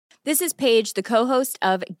This is Paige, the co-host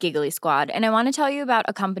of Giggly Squad, and I want to tell you about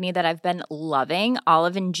a company that I've been loving,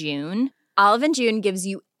 Olive & June. Olive & June gives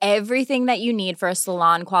you everything that you need for a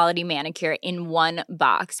salon-quality manicure in one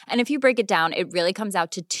box. And if you break it down, it really comes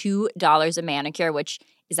out to $2 a manicure, which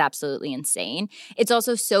is absolutely insane. It's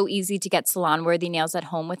also so easy to get salon-worthy nails at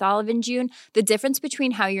home with Olive & June. The difference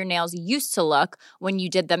between how your nails used to look when you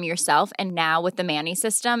did them yourself and now with the Mani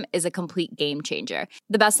system is a complete game changer.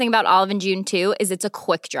 The best thing about Olive & June, too, is it's a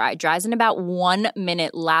quick dry. Dries in about 1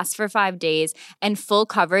 minute, lasts for 5 days, and full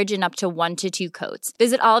coverage in up to 1 to 2 coats.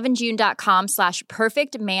 Visit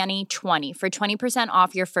oliveandjune.com/perfectmani20 for 20%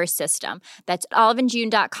 off your first system. That's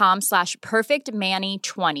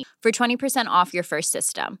oliveandjune.com/perfectmani20 for 20% off your first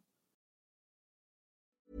system.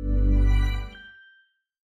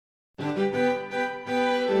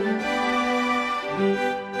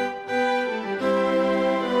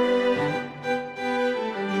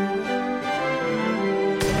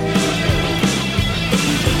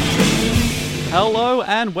 Hello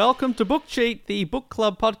and welcome to Book Cheat, the book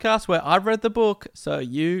club podcast where I've read the book so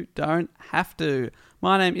you don't have to.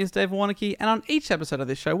 My name is Dave Warnocky, and on each episode of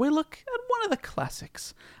this show we look at one of the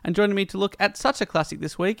classics. And joining me to look at such a classic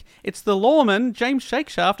this week, it's the lawmen, James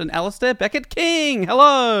Shakeshaft and Alistair Beckett-King.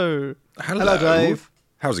 Hello! Hello, Dave.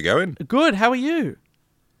 How's it going? Good, how are you?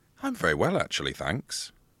 I'm very well, actually,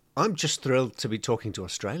 thanks. I'm just thrilled to be talking to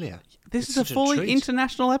Australia. This It's is a such fully treat.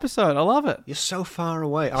 international episode. I love it. You're so far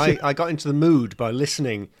away. I got into the mood by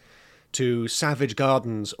listening to Savage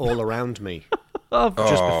Gardens All Around Me just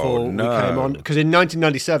before we came on. Because in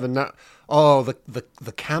 1997, the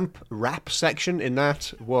camp rap section in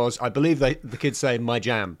that was, I believe the kids say, my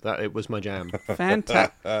jam. That it was my jam.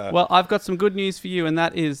 Fantastic. Well, I've got some good news for you, and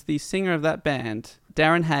that is the singer of that band,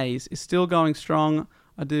 Darren Hayes, is still going strong.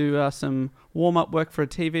 I do some warm-up work for a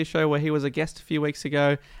TV show where he was a guest a few weeks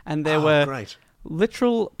ago, and there were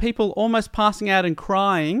literal people almost passing out and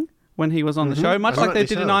crying when he was on the show, much like they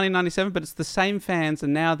did in 1997, but it's the same fans,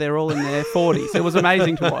 and now they're all in their 40s. It was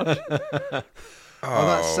amazing to watch.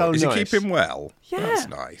 That's so Is nice. he keeping well? Yeah. That's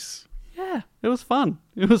nice. Yeah, it was fun.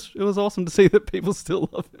 It was awesome to see that people still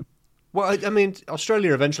love him. Well, I mean,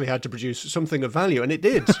 Australia eventually had to produce something of value, and it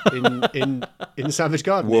did in Savage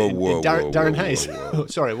Garden. Darren Hayes.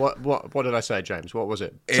 Sorry, what did I say, James? What was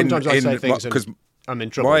it? Sometimes I say things and I'm in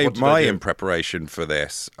trouble. In preparation for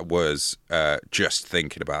this was just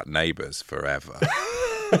thinking about Neighbours forever.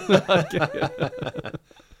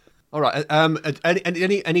 All right.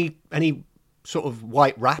 Any sort of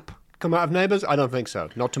white rap come out of Neighbours? I don't think so.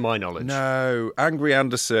 Not to my knowledge. No, Angry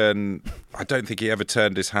Anderson, I don't think he ever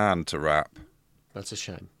turned his hand to rap. That's a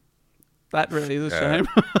shame. That really is a shame.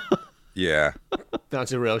 Yeah.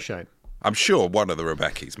 That's a real shame. I'm sure one of the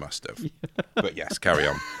Rebeccas must have. But yes, carry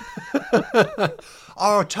on.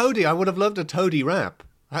 Oh, Toadie. I would have loved a Toadie rap.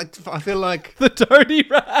 I feel like... The Toadie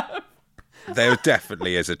rap! There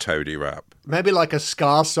definitely is a Toadie rap. Maybe like a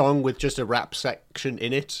ska song with just a rap section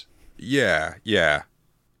in it. Yeah.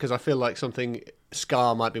 Because I feel like something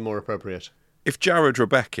ska might be more appropriate. If Jared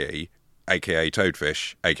Rebecca, a.k.a.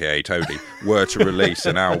 Toadfish, a.k.a. Toadie, were to release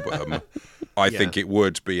an album, I think it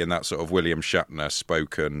would be in that sort of William Shatner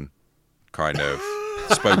spoken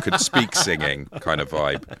speak singing kind of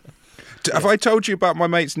vibe. Have I told you about my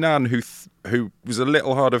mate's nan who was a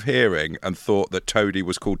little hard of hearing and thought that Toadie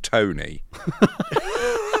was called Tony?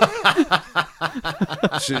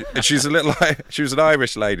 She was an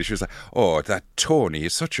Irish lady. She was like, "Oh, that Tony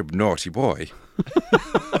is such a naughty boy.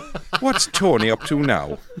 What's Tony up to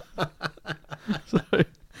now?" So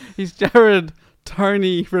he's Jared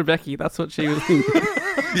Tony Rebecca. That's what she was thinking.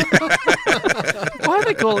 Why are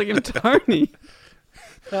they calling him Tony?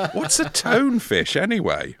 What's a tonefish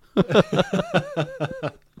anyway?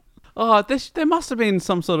 There must have been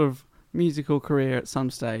some sort of musical career at some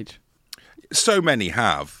stage. So many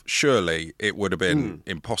have. Surely it would have been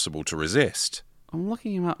impossible to resist. I'm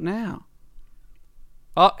looking him up now.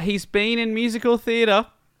 Oh, he's been in musical theatre.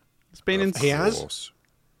 He has?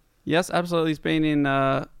 Yes, absolutely. He's been in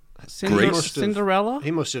Cinderella.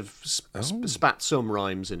 He must have spat some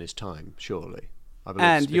rhymes in his time, surely.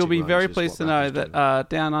 And you'll be very pleased to know that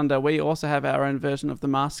Down Under, we also have our own version of The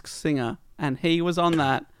Masked Singer, and he was on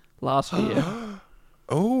that last year.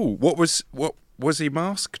 Oh, what was he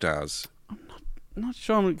masked as? I'm not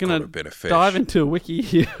sure I'm going to dive into a wiki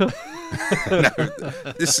here. No,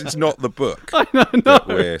 this is not the book No. that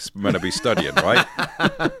we're meant to be studying, right?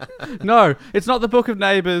 No, it's not the Book of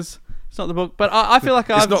Neighbours. It's not the book, but I feel like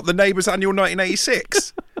It's not the Neighbours Annual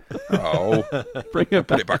 1986. Oh, bring it back.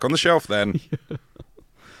 Put it back on the shelf then.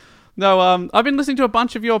 No, I've been listening to a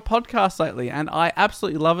bunch of your podcasts lately, and I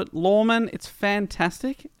absolutely love it. Lawman, it's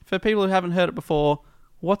fantastic. For people who haven't heard it before,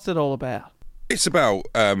 What's it all about? It's about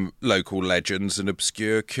local legends and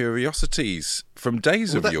obscure curiosities from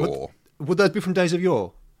days of yore. Would those be from days of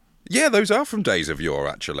yore? Yeah, those are from days of yore,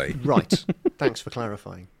 actually. Right. Thanks for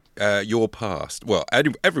clarifying. Your past. Well,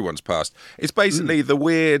 everyone's past. It's basically the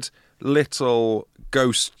weird little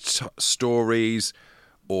ghost stories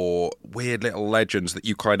or weird little legends that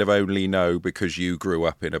you kind of only know because you grew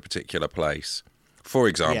up in a particular place. For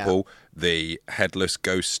example, the headless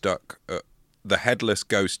ghost duck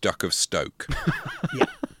of Stoke. Yeah.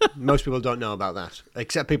 Most people don't know about that,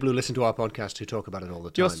 except people who listen to our podcast who talk about it all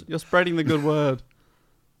the time. You're spreading the good word.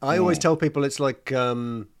 I always tell people it's like,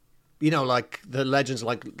 like the legends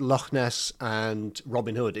like Loch Ness and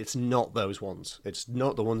Robin Hood. It's not those ones. It's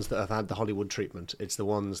not the ones that have had the Hollywood treatment. It's the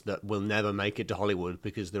ones that will never make it to Hollywood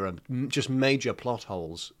because there are just major plot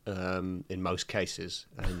holes in most cases.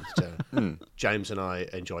 And James and I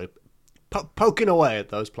enjoy poking away at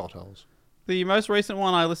those plot holes. The most recent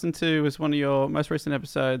one I listened to was one of your most recent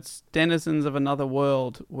episodes, Denizens of Another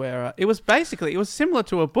World, where it was similar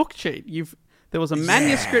to a book cheat. There was a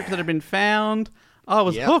manuscript that had been found. I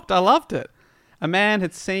was hooked. I loved it. A man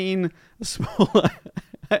had seen a small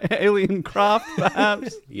alien craft,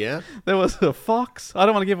 perhaps. Yeah. There was a fox. I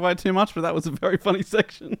don't want to give away too much, but that was a very funny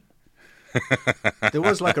section. There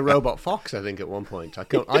was like a robot fox, I think, at one point.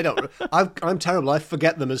 I'm terrible. I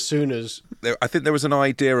forget them as soon as... I think there was an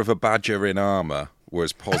idea of a badger in armour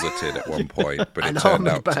was posited at one point, but it turned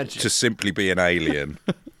out to simply be an alien.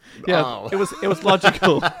 Yeah, it was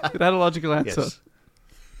logical. It had a logical answer. Yes.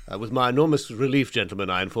 With my enormous relief, gentlemen,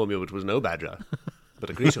 I inform you it was no badger, but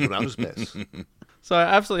a creature from outer space. So I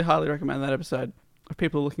absolutely highly recommend that episode if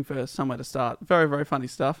people are looking for somewhere to start. Very, very funny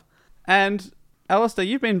stuff. And Alistair,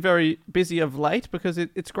 you've been very busy of late because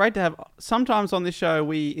it's great to have... Sometimes on this show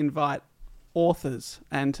we invite authors,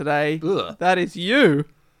 and today that is you.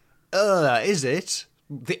 Is it?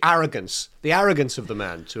 The arrogance of the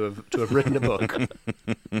man to have written a book.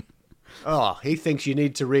 Oh, he thinks you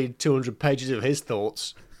need to read 200 pages of his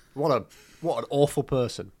thoughts. What an awful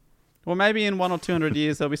person. Well, maybe in 100 or 200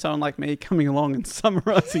 years there'll be someone like me coming along and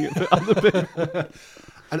summarising it for other people.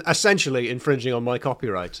 And essentially infringing on my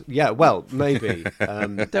copyright. Yeah, well, maybe.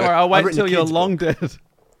 Don't worry, I'll wait until you're long dead.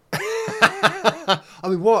 I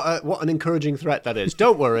mean, what an encouraging threat that is.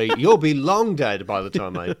 Don't worry, you'll be long dead by the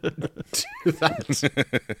time I do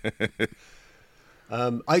that.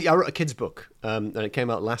 I wrote a kid's book, and it came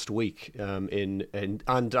out last week.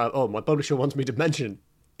 My publisher wants me to mention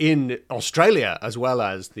in Australia as well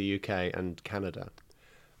as the UK and Canada,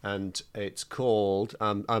 and it's called.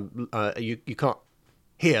 You can't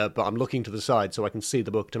hear, but I'm looking to the side so I can see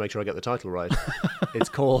the book to make sure I get the title right. It's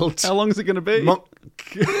called... How long is it going to be?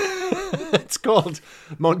 It's called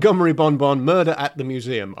Montgomery Bon Bon, Murder at the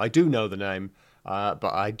Museum. I do know the name, but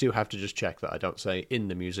I do have to just check that I don't say in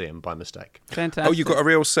the museum by mistake. Fantastic. Oh, you got a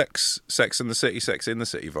real Sex in the City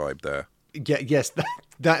vibe there. Yeah, yes,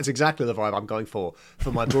 that's exactly the vibe I'm going for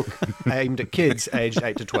my book aimed at kids aged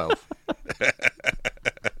 8 to 12.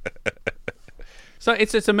 So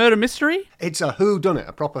it's a murder mystery? It's a whodunit,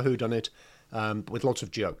 a proper whodunit, with lots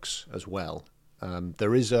of jokes as well.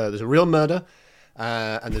 There's a real murder,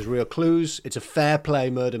 and there's real clues. It's a fair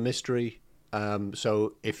play murder mystery.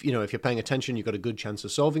 So if you're paying attention, you've got a good chance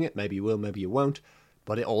of solving it. Maybe you will, maybe you won't.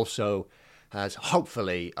 But it also has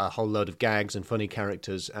hopefully a whole load of gags and funny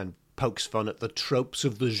characters and pokes fun at the tropes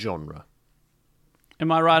of the genre.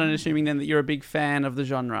 Am I right in assuming then that you're a big fan of the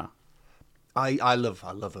genre? I love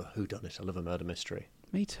a whodunit. I love a murder mystery.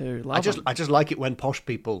 Me too. I just like it when posh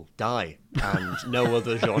people die, and no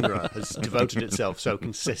other genre has devoted itself so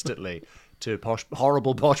consistently to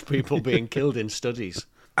horrible posh people being killed in studies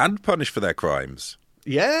and punished for their crimes.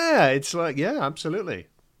 Yeah, it's like absolutely.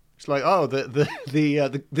 It's like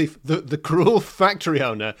the cruel factory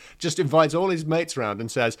owner just invites all his mates round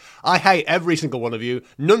and says, "I hate every single one of you.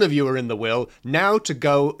 None of you are in the will. Now to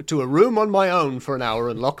go to a room on my own for an hour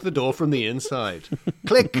and lock the door from the inside."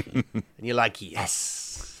 Click, and you're like,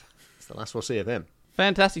 "Yes." It's the last we'll see of him.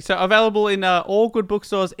 Fantastic. So available in all good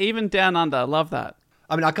bookstores, even down under. Love that.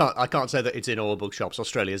 I mean, I can't say that it's in all bookshops.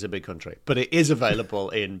 Australia is a big country, but it is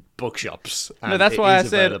available in bookshops. And no, that's why I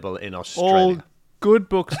said available in Australia. All good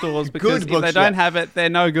bookstores, because if they don't have it, they're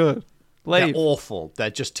no good. Leave. They're awful.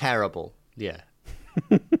 They're just terrible. Yeah.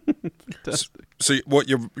 So what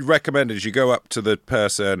you recommend is you go up to the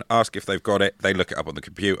person, ask if they've got it, they look it up on the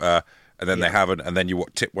computer, and then they haven't, and then you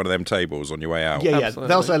tip one of them tables on your way out. Yeah.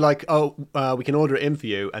 They'll say like, we can order it in for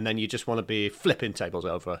you, and then you just want to be flipping tables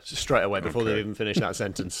over straight away before they even finish that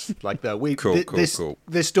sentence. Like, cool.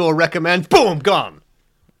 This store recommends, boom, gone.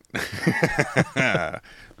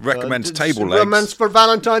 Recommends table legs. Romance for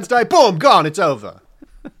Valentine's Day, boom, gone, it's over.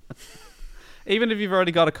 Even if you've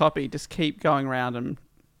already got a copy, just keep going around and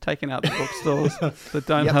taking out the bookstores that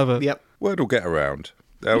don't have it. Yep. Word will get around.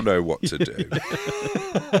 They'll know what to do.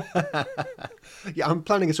 Yeah, I'm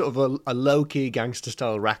planning a sort of a low-key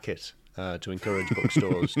gangster-style racket to encourage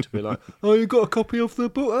bookstores to be like, oh, you got a copy of the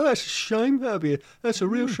book? Oh, that's a shame. That's a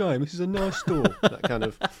real shame. This is a nice store. That's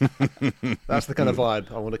the kind of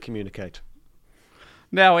vibe I want to communicate.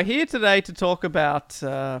 Now, we're here today to talk about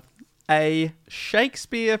a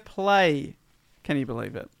Shakespeare play. Can you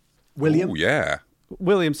believe it? William? Oh, yeah.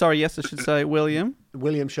 William, sorry, yes, I should say William.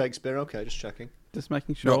 William Shakespeare, okay, just checking. Just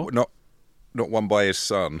making sure. Not one by his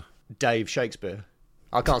son. Dave Shakespeare.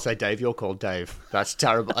 I can't say Dave, you're called Dave. That's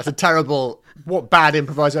terrible. That's a terrible, what bad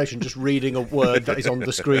improvisation, just reading a word that is on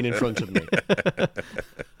the screen in front of me.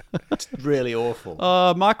 It's really awful.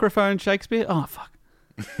 Microphone Shakespeare? Oh, fuck.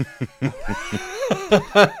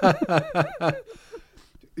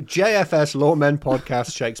 JFS Lawmen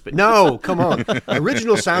Podcast Shakespeare. No, come on.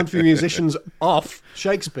 Original sound for musicians off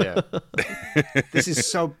Shakespeare. This is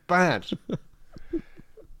so bad.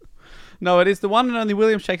 No, it is the one and only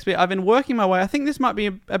William Shakespeare. I've been working my way. I think this might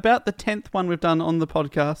be about the 10th one we've done on the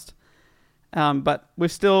podcast. But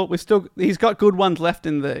we've still he's got good ones left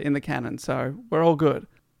in the canon, so we're all good.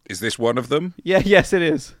 Is this one of them? Yeah, yes it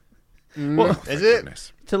is. Well, is it?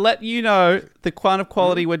 Goodness. To let you know the kind of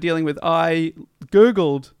quality we're dealing with, I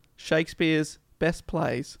Googled Shakespeare's best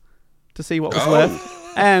plays to see what was left.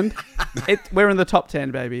 And we're in the top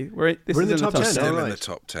 10, baby. We're in the top 10. Still right. in the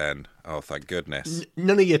top 10. Oh, thank goodness.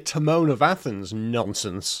 None of your Timon of Athens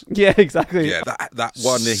nonsense. Yeah, exactly. Yeah, that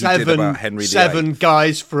one he did about Henry VIII. 7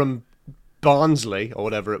 guys from Barnsley, or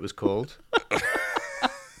whatever it was called.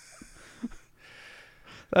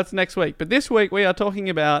 That's next week. But this week we are talking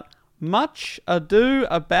about Much Ado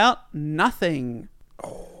About Nothing.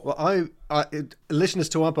 Well, listeners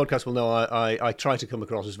to our podcast will know I try to come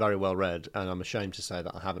across as very well read, and I'm ashamed to say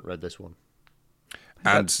that I haven't read this one.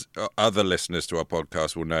 And other listeners to our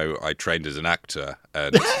podcast will know I trained as an actor,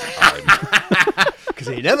 and because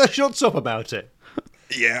he never shuts up about it.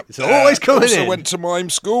 Yeah, it's always coming in. Also went to mime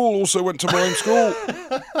school.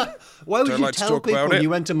 Why would you tell people you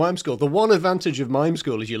went to mime school? The one advantage of mime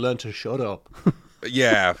school is you learn to shut up.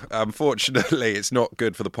 Yeah, unfortunately, it's not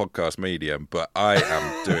good for the podcast medium, but I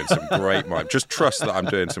am doing some great mimes. Just trust that I'm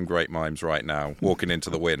doing some great mimes right now, walking into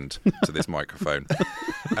the wind to this microphone.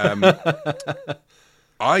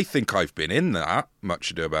 I think I've been in that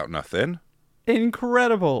Much Ado About Nothing.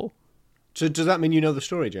 Incredible. So does that mean you know the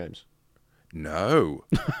story, James? No.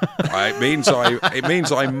 It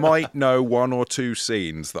means I might know one or two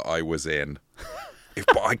scenes that I was in.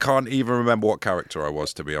 But I can't even remember what character I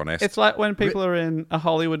was, to be honest. It's like when people are in a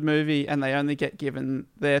Hollywood movie and they only get given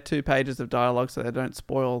their 2 pages of dialogue so they don't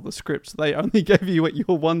spoil the script. They only gave you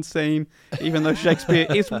your one scene, even though Shakespeare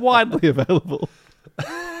is widely available.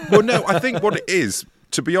 Well, no, I think what it is,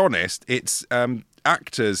 to be honest, it's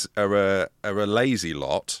actors are a lazy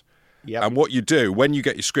lot. Yep. And what you do, when you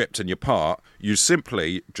get your script and your part, you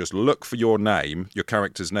simply just look for your name, your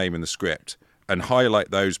character's name in the script, and highlight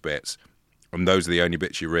those bits. And those are the only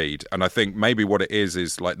bits you read. And I think maybe what it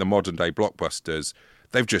is like the modern day blockbusters,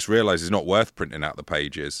 they've just realised it's not worth printing out the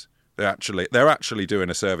pages. They're actually doing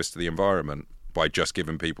a service to the environment by just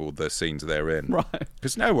giving people the scenes they're in. Right.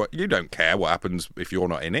 Because you don't care what happens if you're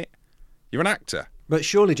not in it. You're an actor. But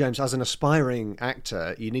surely, James, as an aspiring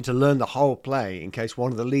actor, you need to learn the whole play in case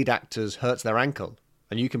one of the lead actors hurts their ankle.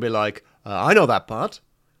 And you can be like, I know that part.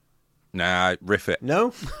 Nah, riff it.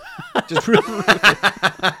 No? Just riff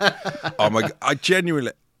it. Oh my God. I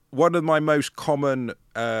genuinely, one of my most common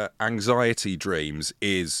anxiety dreams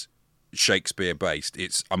is Shakespeare based.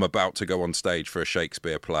 I'm about to go on stage for a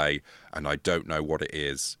Shakespeare play and I don't know what it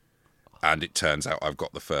is. And it turns out I've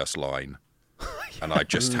got the first line. And I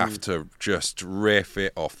just have to just riff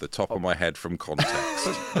it off the top of my head from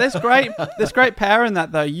context. There's great power in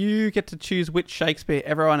that, though. You get to choose which Shakespeare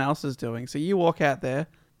everyone else is doing. So you walk out there,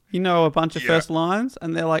 you know a bunch of first lines,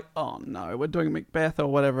 and they're like, "Oh no, we're doing Macbeth or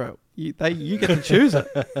whatever." You get to choose it.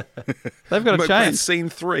 They've got to change. Scene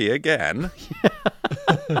 3 again.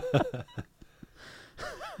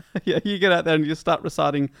 Yeah, you get out there and you start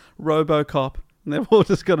reciting RoboCop. And they've all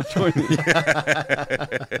just got to join you.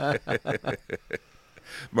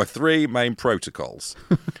 My 3 main protocols.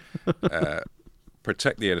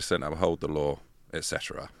 Protect the innocent, uphold the law,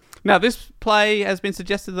 etc. Now, this play has been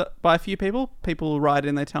suggested by a few people. People write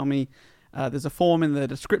in, they tell me there's a form in the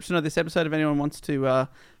description of this episode if anyone wants to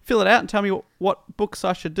fill it out and tell me what books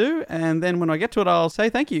I should do. And then when I get to it, I'll say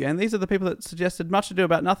thank you. And these are the people that suggested Much Ado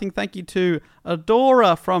About Nothing. Thank you to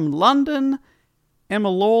Adora from London, Emma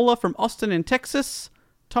Lawler from Austin in Texas,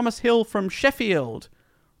 Thomas Hill from Sheffield,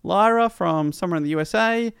 Lyra from somewhere in the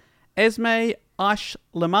USA, Esme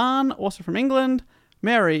Aish-Leman, also from England,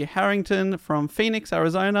 Mary Harrington from Phoenix,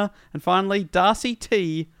 Arizona, and finally Darcy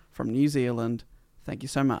T from New Zealand. Thank you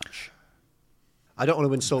so much. I don't want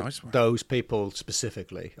to insult those people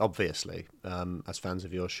specifically, obviously, as fans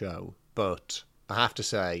of your show, but I have to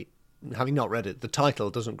say, having not read it, the title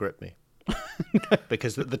doesn't grip me.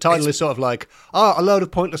 Because the title is sort of like, a load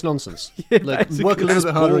of pointless nonsense. Yeah, like, work a little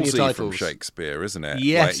bit harder on your titles. From Shakespeare, isn't it?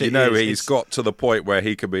 Yes, like, he's got to the point where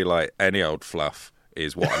he can be like, any old fluff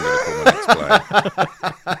is what I'm going to call my next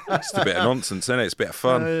play. It's a bit of nonsense, isn't it? It's a bit of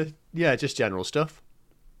fun. Yeah, just general stuff.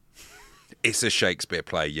 It's a Shakespeare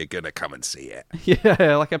play. You're going to come and see it.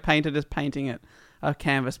 Yeah, like a painter just painting it a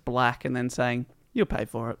canvas black and then saying, you'll pay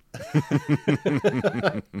for it.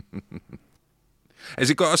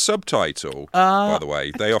 Has it got a subtitle, by the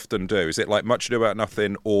way? They often do. Is it like Much Ado About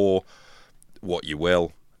Nothing or What You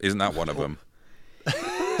Will? Isn't that one of them?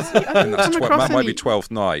 That might be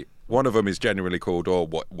Twelfth Night. One of them is genuinely called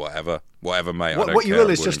whatever, mate. What You Will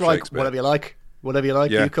is just like whatever you like. Whatever you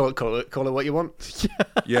like. Yeah. You call it what you want.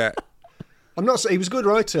 Yeah. I'm not. He was a good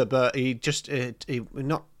writer, but he just he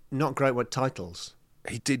not great with titles.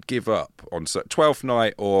 He did give up on Twelfth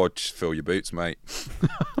Night or Just Fill Your Boots, mate.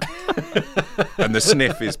 And the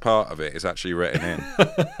sniff is part of it. It's actually written in.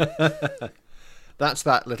 That's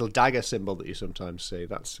that little dagger symbol that you sometimes see.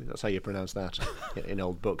 That's how you pronounce that in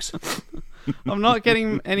old books. I'm not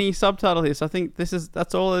getting any subtitle here, so I think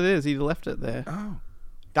that's all it is. He left it there. Oh.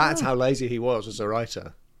 That's how lazy he was as a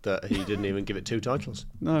writer, that he didn't even give it 2 titles.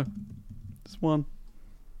 No, just 1.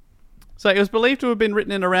 So it was believed to have been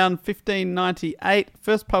written in around 1598,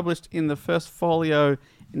 first published in the First Folio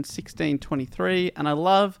in 1623, and I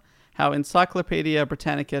love how Encyclopedia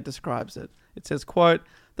Britannica describes it. It says, quote,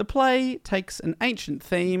 "The play takes an ancient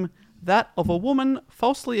theme, that of a woman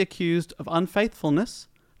falsely accused of unfaithfulness,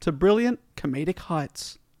 to brilliant comedic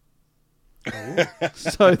heights."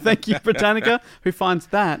 So thank you, Britannica, who finds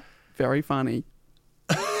that very funny.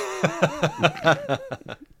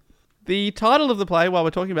 The title of the play, while we're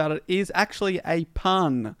talking about it, is actually a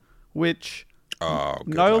pun, which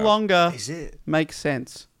no longer makes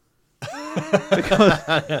sense. Because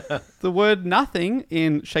the word nothing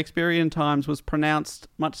in Shakespearean times was pronounced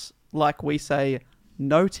much like we say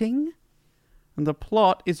noting, and the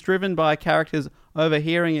plot is driven by characters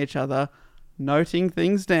overhearing each other, noting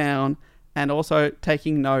things down, and also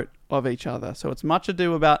taking note of each other. So it's Much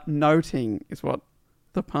Ado About Noting is what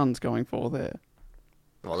the pun's going for there.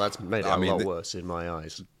 Well, that's made it a lot worse in my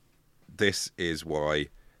eyes. This is why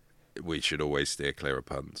we should always steer clear of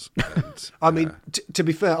puns. And, I mean, to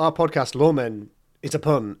be fair, our podcast, Lawmen, is a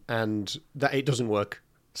pun, and that it doesn't work.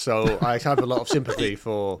 So I have a lot of sympathy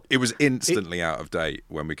for... It was instantly out of date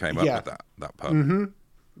when we came up with that pun. Mm-hmm.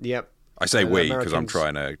 Yep. I say we because I'm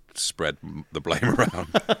trying to spread the blame around.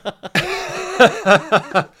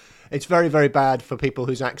 It's very, very bad for people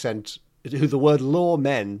who the word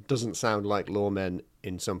lawmen doesn't sound like lawmen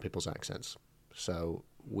in some people's accents. So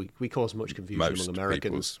we cause much confusion among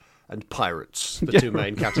Americans and pirates, the two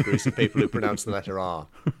main categories of people who pronounce the letter R.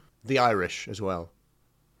 The Irish as well.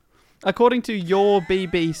 According to your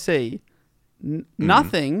BBC,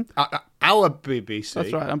 nothing... Our BBC.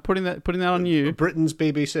 That's right. I'm putting that on you. Britain's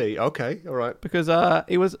BBC. Okay, all right. Because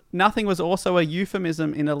nothing was also a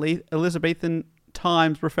euphemism in Elizabethan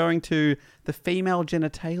times, referring to the female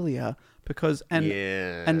genitalia. Because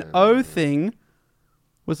an O thing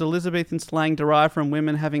was Elizabethan slang derived from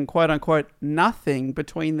women having quote unquote nothing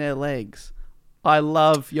between their legs. I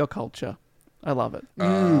love your culture. I love it.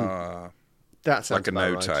 That sounds like a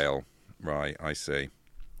no-tail. Right, I see.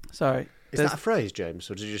 So is that a phrase,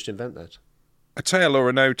 James, or did you just invent that? A tail or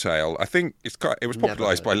a no-tail. I think it was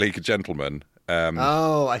popularised by League of Gentlemen.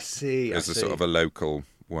 I see. As a sort of a local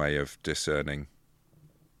way of discerning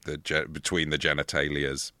between the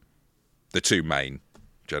genitalias, the two main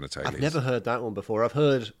genitalias. I've never heard that one before. I've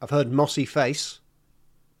heard mossy face.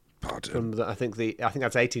 Pardon. From I think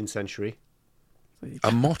that's 18th century.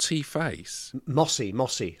 A motty face. Mossy,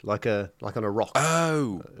 like on a rock.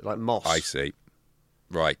 Oh, like moss. I see.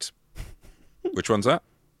 Right. Which one's that?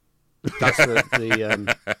 That's that's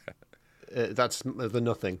the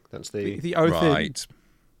nothing. That's the O thing. Right.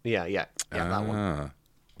 Yeah, that one.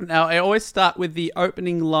 Now, I always start with the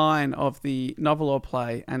opening line of the novel or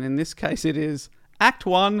play, and in this case it is Act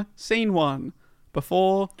 1, Scene 1,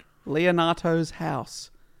 before Leonato's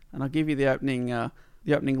house. And I'll give you the opening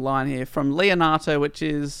line here from Leonato, which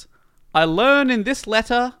is, "I learn in this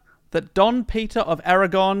letter that Don Peter of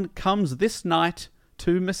Aragon comes this night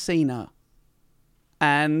to Messina."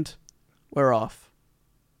 And we're off.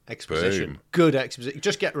 Exposition. Boom. Good exposition.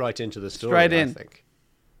 Just get right into the story, Straight in. I think.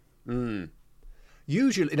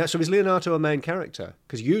 Usually, so is Leonardo a main character?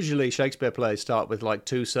 Because usually Shakespeare plays start with like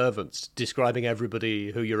two servants describing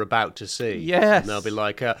everybody who you're about to see. Yes, and they'll be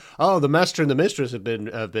like, the master and the mistress have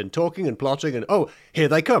been talking and plotting, and here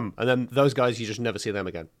they come. And then those guys, you just never see them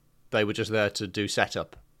again. They were just there to do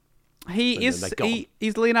setup. He's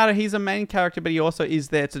Leonardo. He's a main character, but he also is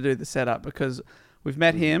there to do the setup because we've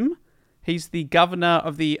met him. He's the governor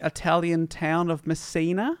of the Italian town of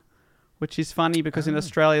Messina, which is funny because in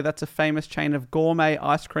Australia that's a famous chain of gourmet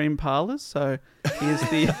ice cream parlours. So he is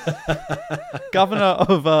the governor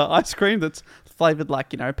of ice cream that's flavoured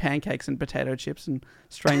like, pancakes and potato chips and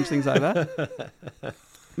strange things like that.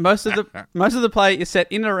 Most of the play is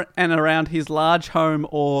set in and around his large home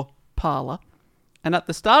or parlour. And at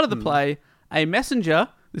the start of the play, a messenger,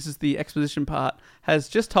 this is the exposition part, has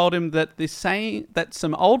just told him that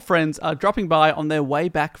some old friends are dropping by on their way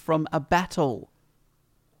back from a battle.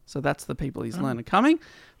 So that's the people he's learning coming.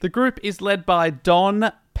 The group is led by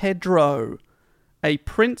Don Pedro, a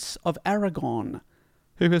prince of Aragon,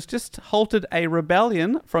 who has just halted a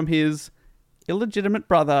rebellion from his illegitimate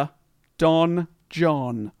brother, Don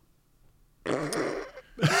John.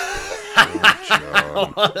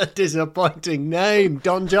 What a disappointing name.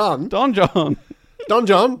 Don John. Don John. Don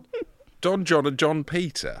John. Don John and John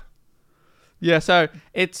Peter. Yeah, so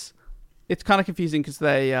it's kind of confusing because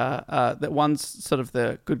that one's sort of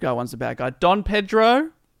the good guy, one's the bad guy. Don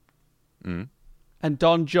Pedro and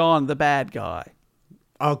Don John, the bad guy.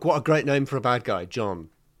 Oh, what a great name for a bad guy, John.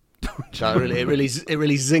 It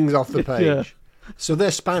really zings off the page. Yeah. So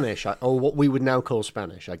they're Spanish, or what we would now call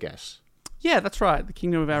Spanish, I guess. Yeah, that's right. The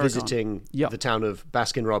Kingdom of Aragon. Visiting the town of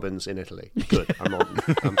Baskin-Robbins in Italy. Good.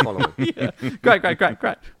 I'm following. Yeah.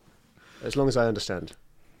 Great. As long as I understand.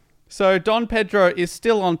 So Don Pedro is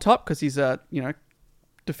still on top because he's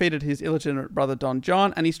defeated his illegitimate brother Don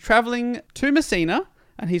John, and he's traveling to Messina,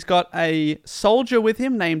 and he's got a soldier with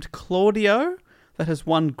him named Claudio that has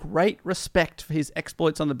won great respect for his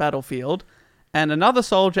exploits on the battlefield, and another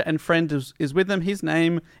soldier and friend is with him. His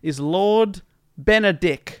name is Lord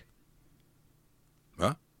Benedict.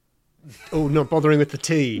 Huh? Oh, not bothering with the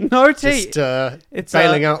T. No T. Just it's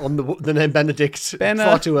bailing out on the name Benedict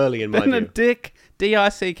far too early in my view. Benedict,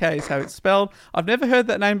 D-I-C-K is how it's spelled. I've never heard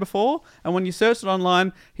that name before, and when you search it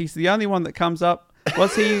online, he's the only one that comes up.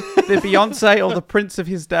 Was he the Beyonce or the Prince of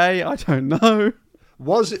his day? I don't know.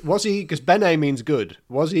 Was he? Because Bene means good.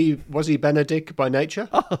 Was he Benedict by nature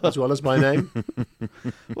as well as by name?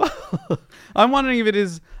 Well, I'm wondering if it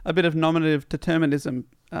is a bit of nominative determinism,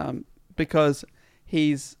 because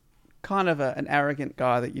he's kind of an arrogant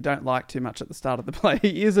guy that you don't like too much at the start of the play.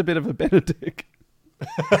 He is a bit of a Benedict.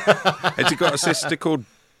 Has he got a sister called?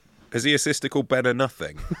 Has he a sister called Ben or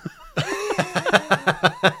Nothing?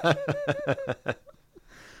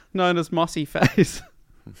 Known as Mossy Face.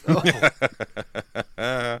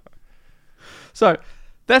 So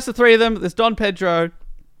that's the three of them. There's Don Pedro.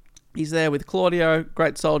 He's there with Claudio,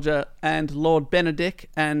 great soldier, and Lord Benedict,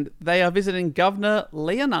 and they are visiting Governor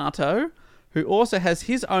Leonardo, who also has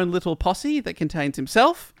his own little posse that contains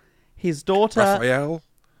himself, his daughter... Raphael?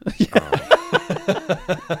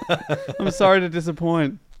 I'm sorry to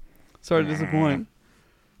disappoint.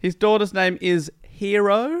 His daughter's name is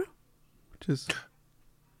Hero, which is...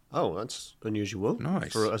 Oh, that's unusual.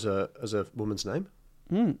 Nice. As a woman's name.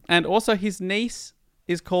 And also his niece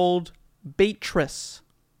is called Beatrice.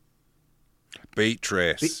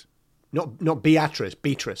 Beatrice. Not Beatrice,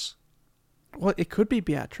 Beatrice. Well, it could be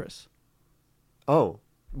Beatrice. Oh.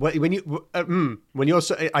 When you're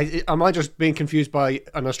am I just being confused by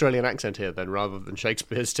an Australian accent here then, rather than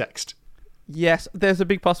Shakespeare's text? Yes, there's a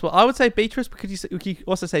big possible. I would say Beatrice, because you could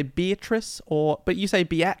also say Beatrice, but you say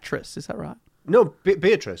Beatrice, is that right? No,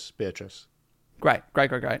 Beatrice. Great.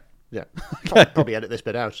 Yeah. Okay. I'll probably edit this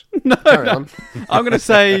bit out. No. On. I'm going to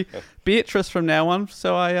say Beatrice from now on,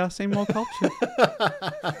 so I seem more cultured.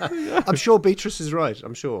 I'm sure Beatrice is right.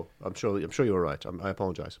 I'm sure you're right. I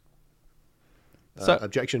apologise. So,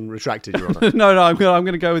 objection retracted, Your Honour. No, I'm going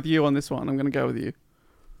to go with you on this one. I'm going to go with you.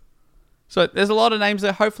 So there's a lot of names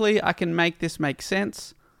there. Hopefully I can make this make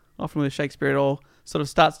sense. Often with Shakespeare, it all sort of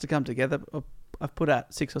starts to come together. I've put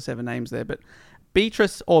out 6 or 7 names there, but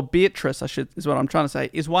Beatrice, is what I'm trying to say,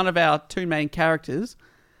 is one of our 2 main characters.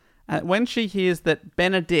 When she hears that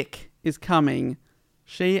Benedict is coming,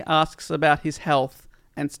 she asks about his health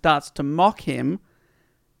and starts to mock him.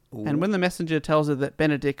 Ooh. And when the messenger tells her that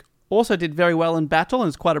Benedict also did very well in battle and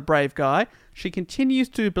is quite a brave guy, she continues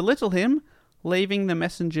to belittle him, leaving the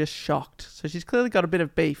messenger shocked. So she's clearly got a bit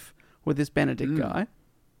of beef with this Benedict guy.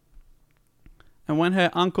 And when her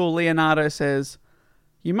uncle Leonardo says,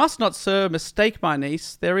 "You must not, sir, mistake my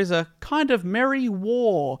niece. There is a kind of merry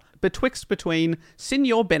war between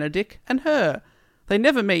Signor Benedick and her. They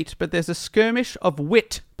never meet, but there's a skirmish of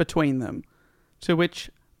wit between them." To which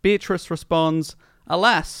Beatrice responds,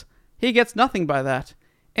 "Alas, he gets nothing by that.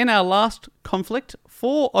 In our last conflict,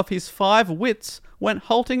 4 of his 5 wits went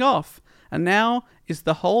halting off, and now is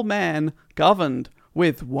the whole man governed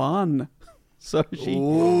with 1. So she...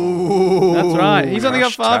 Ooh, that's right. He's only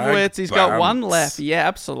got 5 wits. He's got bounce. 1 left. Yeah,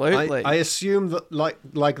 absolutely. I assume that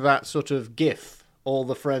like that sort of gif, all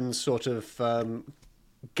the friends sort of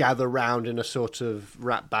gather round in a sort of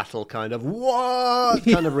rap battle kind of what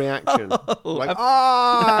kind of reaction. Like,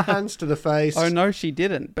 hands to the face. Oh, no, she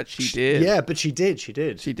didn't, but she did. Yeah, but she did. She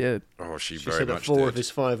did. She did. Oh, she She very said that much 4 did. of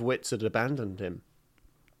his 5 wits had abandoned him.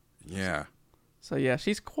 Yeah. So, yeah,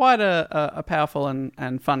 she's quite a powerful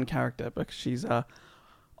and fun character because she's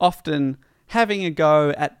often having a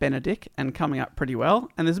go at Benedick and coming up pretty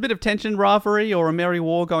well. And there's a bit of tension, rivalry, or a merry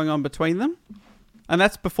war going on between them. And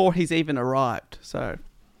that's before he's even arrived. So,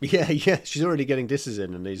 Yeah, she's already getting disses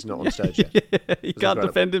in and he's not on stage yet. yeah, he can't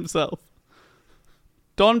defend himself.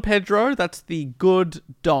 Don Pedro, that's the good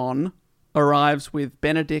Don, arrives with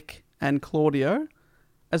Benedick and Claudio,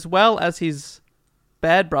 as well as his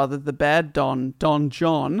bad brother, the bad Don, Don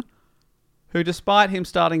John, who, despite him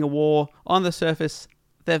starting a war, on the surface,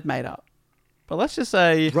 they've made up. But let's just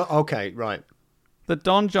say... Okay, right. that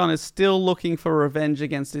Don John is still looking for revenge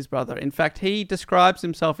against his brother. In fact, he describes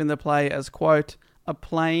himself in the play as, quote, "a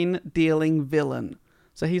plain dealing villain."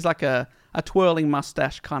 So he's like a twirling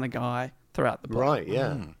mustache kind of guy throughout the play. Right,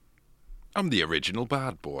 yeah. I'm the original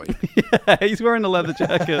bad boy. Yeah, he's wearing a leather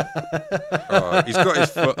jacket. He's got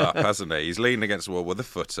his foot up, hasn't he? He's leaning against the wall with the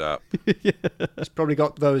foot up. He's probably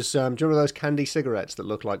got those, do you remember those candy cigarettes that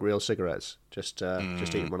look like real cigarettes? Just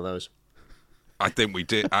eating one of those. I think we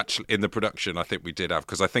did, actually, in the production, I think we did have,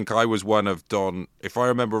 because I think I was one of Don, if I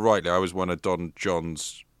remember rightly, I was one of Don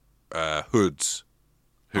John's hoodlums.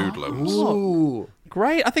 Ooh.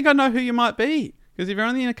 Great. I think I know who you might be. Because if you're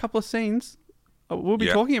only in a couple of scenes, we'll be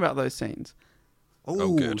talking about those scenes.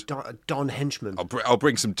 Oh, good. Don Henchman. I'll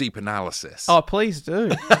bring some deep analysis. Oh, please do.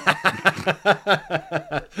 To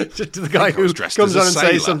the guy who dressed comes as a on and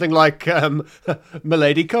sailor. says something like,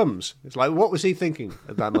 "Milady comes." It's like, what was he thinking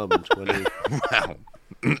at that moment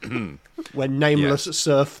when Nameless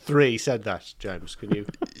Surf 3 said that, James? Can you...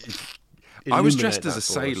 I was illuminate dressed as that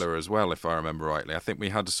a for us? sailor as well, if I remember rightly. I think we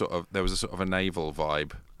had there was a sort of a naval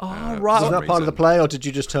vibe. Oh, right. for Was some that part of the reason. play, or did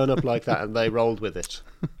you just turn up like that and they rolled with it?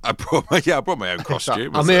 I brought my own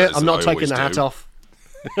costume. I'm as- here. as I'm not I taking always the hat do. off.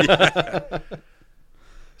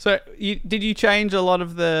 So, did you change a lot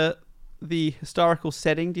of the historical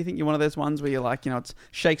setting? Do you think you're one of those ones where you're like, it's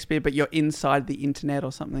Shakespeare, but you're inside the internet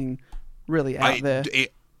or something really out there?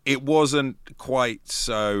 It wasn't quite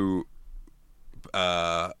so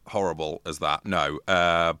horrible as that, no.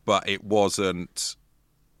 But it wasn't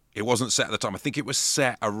set at the time. I think it was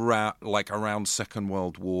set around Second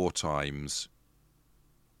World War times.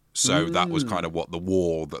 So that was kind of what the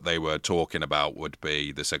war that they were talking about would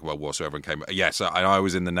be, the Second World War. So everyone came. Yes, I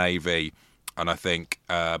was in the Navy, and I think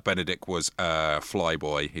Benedick was a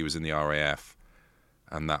flyboy. He was in the RAF,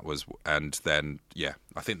 and then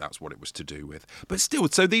I think that's what it was to do with. But still,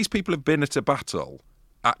 so these people have been at a battle,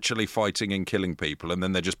 actually fighting and killing people, and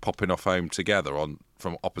then they're just popping off home together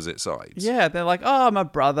from opposite sides. Yeah, they're like, "Oh, my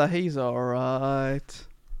brother, he's all right."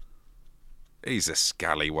 He's a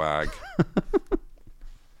scallywag.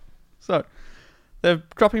 So, they're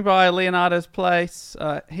dropping by Leonardo's place.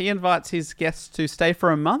 He invites his guests to stay for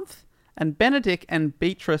a month, and Benedick and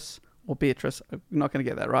Beatrice, I'm not going to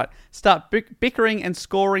get that right, start bickering and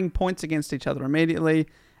scoring points against each other immediately,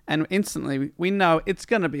 and instantly we know it's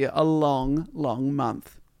going to be a long, long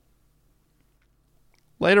month.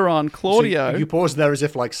 Later on, Claudio... So you pause there as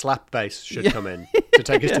if like slap bass should come in to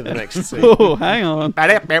take us to the next scene. Oh, hang on.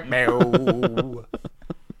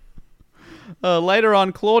 Later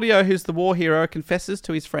on, Claudio, who's the war hero, confesses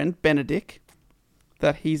to his friend Benedick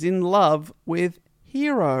that he's in love with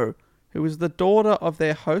Hero, who is the daughter of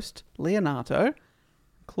their host, Leonardo.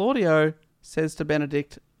 Claudio says to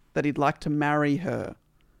Benedict that he'd like to marry her.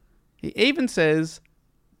 He even says,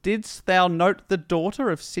 "Didst thou note the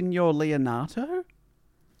daughter of Signor Leonardo?"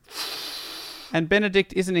 And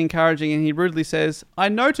Benedict isn't encouraging, and he rudely says, "I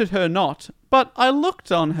noted her not, but I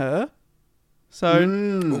looked on her." So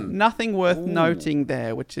nothing worth noting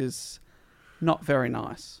there, which is not very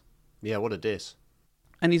nice. Yeah, what a diss.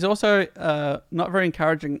 And he's also not very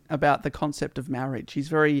encouraging about the concept of marriage. He's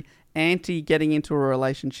very anti getting into a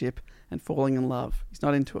relationship and falling in love. He's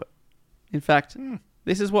not into it. In fact,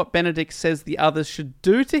 This is what Benedict says the others should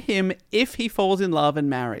do to him if he falls in love and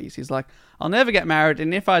marries. He's like, I'll never get married,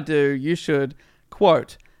 and if I do, you should,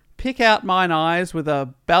 quote, pick out mine eyes with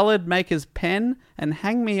a ballad maker's pen and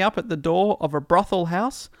hang me up at the door of a brothel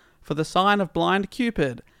house for the sign of blind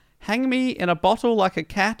Cupid. Hang me in a bottle like a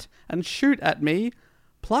cat and shoot at me.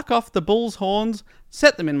 Pluck off the bull's horns,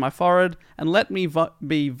 set them in my forehead, and let me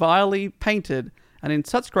be vilely painted. And in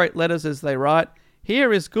such great letters as they write,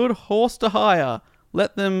 here is good horse to hire.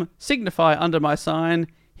 Let them signify under my sign,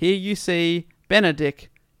 here you see Benedict,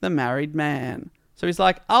 the married man. So he's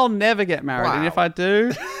like, I'll never get married. Wow. And if I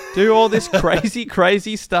do all this crazy,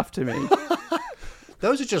 crazy stuff to me.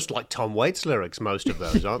 Those are just like Tom Waits lyrics, most of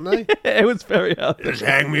those, aren't they? Yeah, it was very hard. Just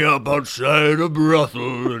hang me up outside a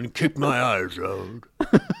brothel and kick my eyes out.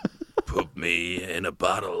 Put me in a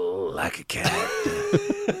bottle like a cat.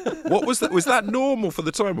 What was that? Was that normal for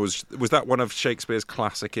the time? Was that one of Shakespeare's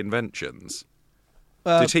classic inventions?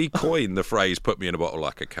 Did he coin the phrase "put me in a bottle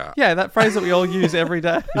like a cat"? Yeah, that phrase that we all use every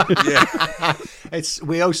day. Yeah,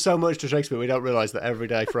 we owe so much to Shakespeare. We don't realise that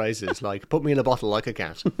everyday phrases like "put me in a bottle like a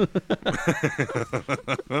cat,"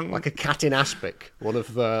 like a cat in aspic, one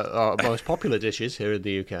of our most popular dishes here in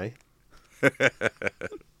the UK.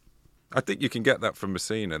 I think you can get that from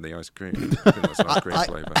Messina, the ice cream. I think that's an ice cream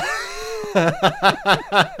flavour.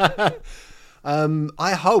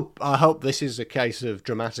 I hope this is a case of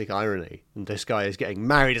dramatic irony, and this guy is getting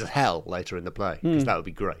married as hell later in the play, because that would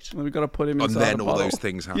be great. Well, we've got to put him inside and then all those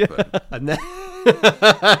things happen, and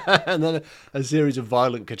then a series of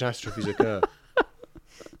violent catastrophes occur.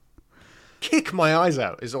 Kick my eyes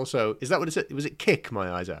out is that what it said? Was it kick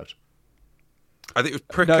my eyes out? I think it was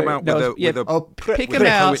prick him out with a pick him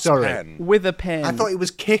out. Pen. With a pen. I thought it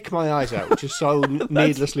was kick my eyes out, which is so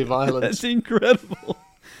needlessly violent. That's incredible.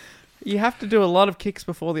 You have to do a lot of kicks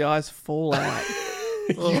before the eyes fall out.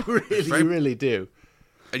 You really do.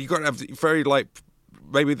 And you've got to have very,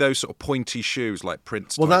 maybe those sort of pointy shoes, like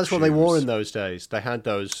Prince. Well, that's what they wore in those days. They had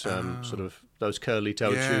those sort of those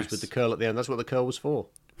curly-toed shoes with the curl at the end. That's what the curl was for.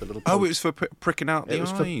 The little it was for pricking out the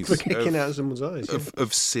eyes. It was for kicking out someone's eyes.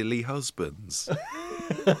 Of silly husbands.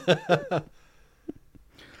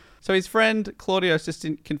 So his friend Claudio's just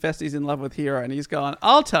confessed he's in love with Hero, and he's gone,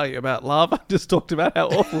 I'll tell you about love. I just talked about how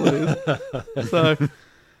awful it is. So,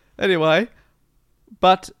 anyway,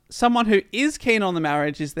 but someone who is keen on the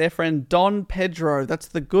marriage is their friend Don Pedro. That's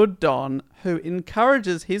the good Don, who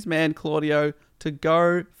encourages his man Claudio to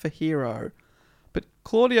go for Hero. But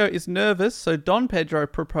Claudio is nervous, so Don Pedro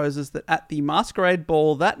proposes that at the masquerade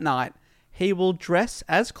ball that night, he will dress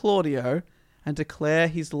as Claudio and declare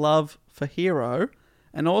his love for Hero,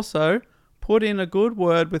 and also put in a good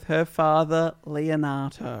word with her father,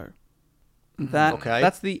 Leonato.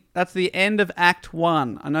 That's the end of Act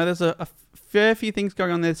 1. I know there's a fair few things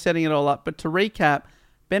going on there setting it all up, but to recap,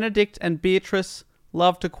 Benedict and Beatrice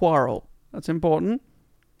love to quarrel. That's important.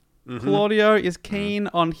 Mm-hmm. Claudio is keen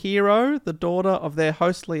on Hero, the daughter of their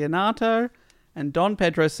host Leonato, and Don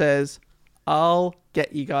Pedro says, I'll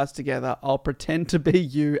get you guys together. I'll pretend to be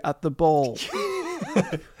you at the ball.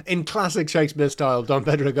 In classic Shakespeare style, Don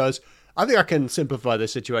Pedro goes, I think I can simplify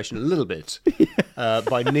this situation a little bit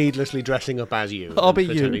by needlessly dressing up as you. I'll be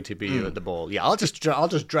pretending to be you at the ball. Yeah, I'll just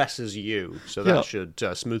dress as you, so that should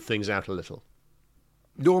smooth things out a little.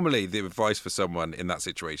 Normally, the advice for someone in that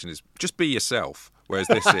situation is just be yourself, whereas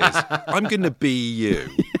this is, I'm going to be you.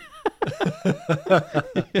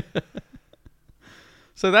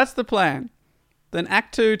 So that's the plan. Then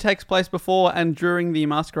Act 2 takes place before and during the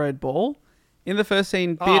masquerade ball. In the first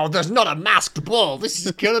scene... there's not a masked ball. This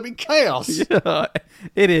is going to be chaos. Yeah,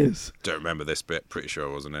 it is. Don't remember this bit. Pretty sure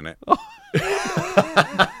I wasn't in it.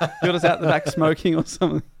 You're just out the back smoking or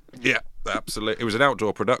something. Yeah, absolutely. It was an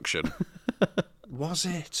outdoor production. Was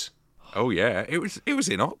it? Oh, yeah. It was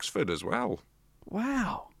in Oxford as well.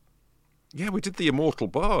 Wow. Yeah, we did The Immortal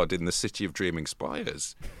Bard in the City of Dreaming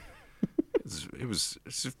Spires.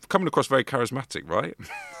 It's coming across very charismatic, right?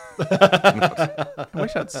 I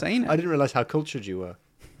wish I'd seen it. I didn't realise how cultured you were.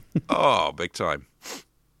 Oh, big time.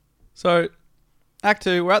 So, Act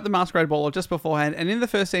 2, we're at the masquerade ball or just beforehand, and in the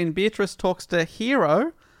first scene, Beatrice talks to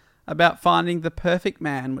Hero about finding the perfect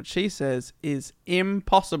man, which she says is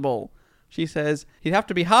impossible. She says he'd have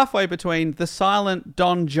to be halfway between the silent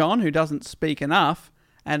Don John, who doesn't speak enough,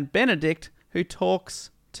 and Benedict, who talks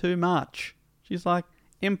too much. She's like,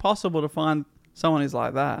 impossible to find someone who's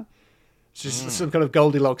like that. It's just some kind of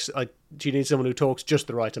Goldilocks. Do you need someone who talks just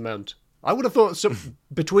the right amount? I would have thought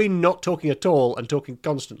between not talking at all and talking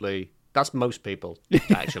constantly, that's most people,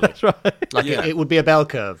 actually. That's right. It would be a bell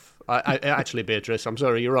curve. Actually, Beatrice, I'm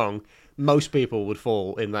sorry, you're wrong. Most people would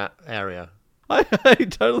fall in that area. I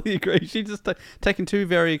totally agree. She just taken two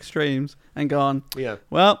very extremes and gone, yeah.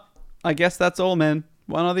 Well, I guess that's all, men.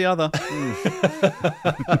 One or the other.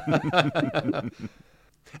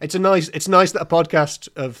 It's nice that a podcast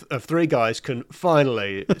of three guys can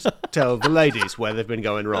finally tell the ladies where they've been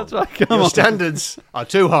going wrong. That's right. Come Your on. standards are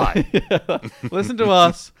too high. Yeah. Listen to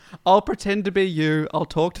us. I'll pretend to be you. I'll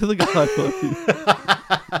talk to the guy for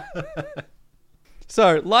you.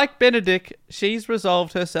 So, like Benedict, she's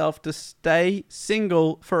resolved herself to stay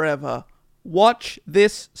single forever. Watch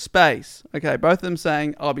this space. Okay, both of them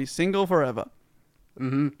saying, I'll be single forever.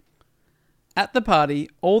 Mm-hmm. At the party,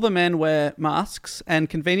 all the men wear masks, and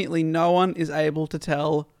conveniently no one is able to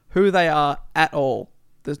tell who they are at all.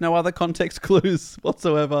 There's no other context clues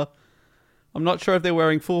whatsoever. I'm not sure if they're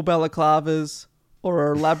wearing full balaclavas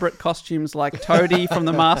or elaborate costumes like Toadie from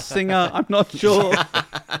The Masked Singer. I'm not sure.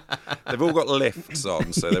 They've all got lifts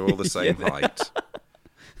on, so they're all the same height.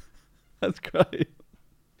 That's great.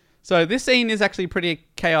 So this scene is actually pretty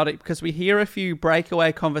chaotic because we hear a few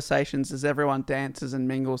breakaway conversations as everyone dances and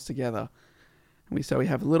mingles together. So we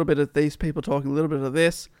have a little bit of these people talking, a little bit of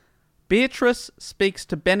this. Beatrice speaks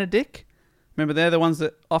to Benedict. Remember, they're the ones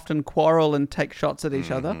that often quarrel and take shots at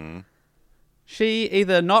each other. She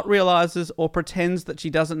either not realizes or pretends that she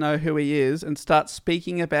doesn't know who he is and starts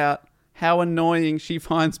speaking about how annoying she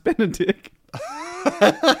finds Benedict.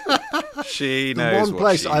 She knows the one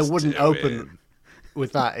place what I she's wouldn't doing. open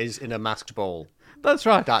with that is in a masked ball. That's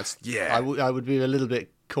right. Yeah. I would be a little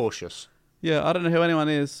bit cautious. Yeah, I don't know who anyone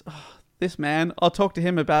is. Oh, this man, I'll talk to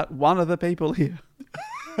him about one of the people here.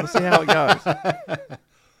 We'll see how it goes.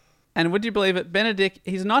 And would you believe it, Benedict,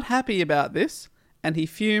 he's not happy about this, and he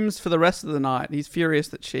fumes for the rest of the night. He's furious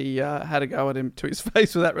that she had a go at him to his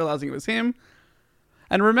face without realizing it was him.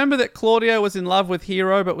 And remember that Claudio was in love with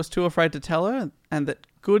Hero but was too afraid to tell her, and that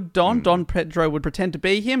good Don Pedro, would pretend to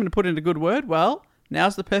be him and put in a good word. Well,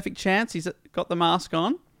 now's the perfect chance. He's got the mask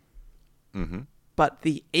on. Mm-hmm. But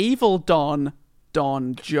the evil Don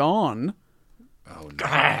John... Oh, no.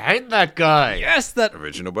 I hate that guy. Yes, that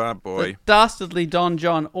Original bad boy. the dastardly Don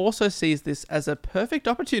John also sees this as a perfect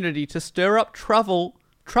opportunity to stir up trouble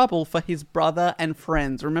for his brother and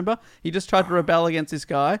friends. Remember? He just tried to rebel against this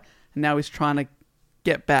guy, and now he's trying to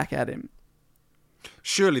get back at him.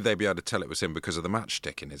 Surely they'd be able to tell it was him because of the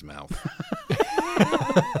matchstick in his mouth.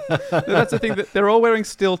 That's the thing, that they're all wearing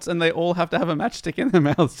stilts and they all have to have a matchstick in their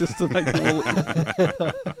mouths just to make them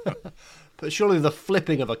all... But surely the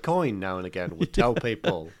flipping of a coin now and again would tell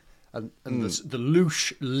people, and the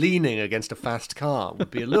louche leaning against a fast car would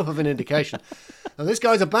be enough of an indication. Now, this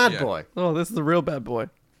guy's a bad boy. Oh, this is a real bad boy.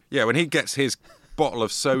 Yeah, when he gets his bottle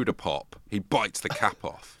of soda pop, he bites the cap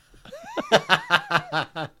off.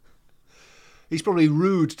 He's probably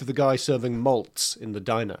rude to the guy serving malts in the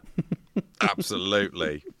diner.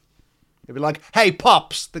 Absolutely. He'd be like, "Hey,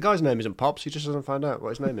 Pops!" The guy's name isn't Pops. He just doesn't find out what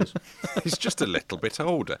his name is. He's just a little bit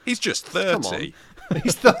older. He's just 30.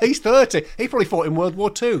 He's 30. He probably fought in World War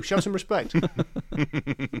II. Show some respect.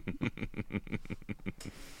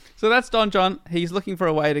 So that's Don John. He's looking for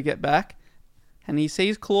a way to get back. And he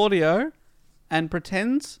sees Claudio and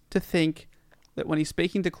pretends to think that when he's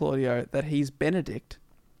speaking to Claudio that he's Benedict,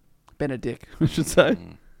 I should say.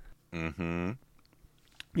 Mm-hmm.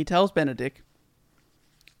 He tells Benedict,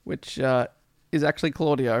 which is actually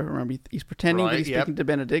Claudio. Remember, he's pretending that he's speaking to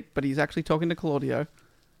Benedict, but he's actually talking to Claudio.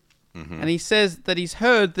 Mm-hmm. And he says that he's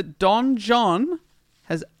heard that Don John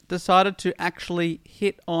has decided to actually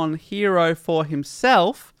hit on Hero for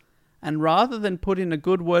himself, and rather than put in a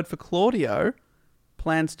good word for Claudio,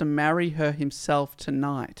 plans to marry her himself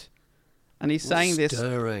tonight. And he's saying this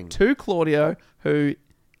to Claudio, who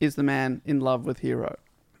is the man in love with Hero.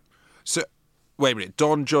 So, wait a minute.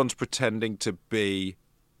 Don John's pretending to be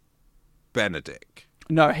Benedict.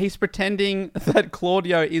 No, he's pretending that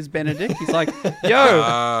Claudio is Benedict. He's like,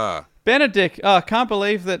 yo, Benedict, can't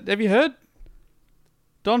believe that. Have you heard?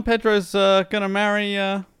 Don Pedro's gonna marry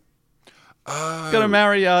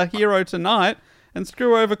Hero tonight and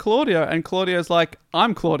screw over Claudio. And Claudio's like,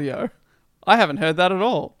 I'm Claudio. I haven't heard that at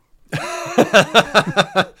all.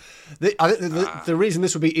 The reason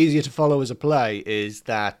this would be easier to follow as a play is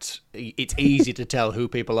that it's easy to tell who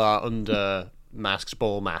people are under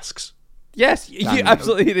ball masks. Yes,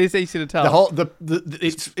 absolutely. It is easy to tell.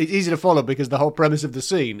 It's easy to follow because the whole premise of the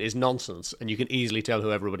scene is nonsense, and you can easily tell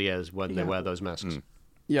who everybody is when they wear those masks.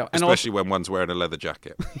 Yeah, and especially when one's wearing a leather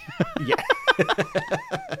jacket. Yeah.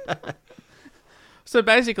 So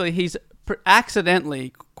basically, he's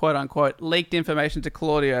accidentally, quote unquote, leaked information to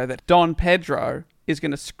Claudio that Don Pedro is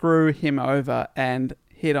going to screw him over and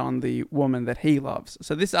hit on the woman that he loves.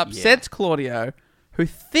 So this upsets Claudio, who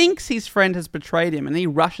thinks his friend has betrayed him, and he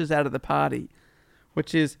rushes out of the party.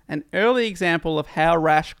 which is an early example of how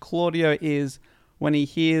rash Claudio is when he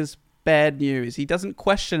hears bad news. He doesn't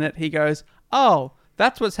question it. He goes, "Oh,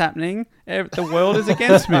 that's what's happening. The world is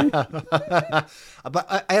against me." But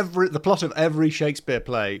the plot of every Shakespeare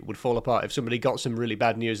play would fall apart if somebody got some really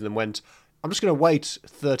bad news and then went, "I'm just going to wait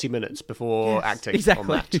 30 minutes before acting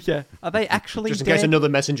exactly. on that." Yeah. Are they actually just in dead? case another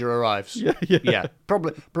messenger arrives. Yeah.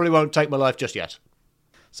 Probably won't take my life just yet.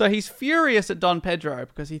 So he's furious at Don Pedro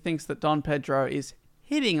because he thinks that Don Pedro is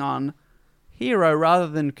hitting on Hero rather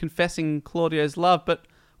than confessing Claudio's love. But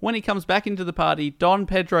when he comes back into the party, Don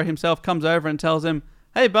Pedro himself comes over and tells him,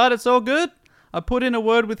 "Hey, bud, it's all good. I put in a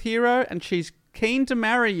word with Hero and she's keen to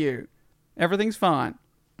marry you. Everything's fine."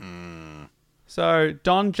 So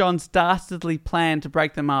Don John's dastardly plan to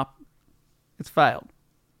break them up, it's failed.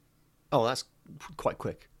 Oh, that's quite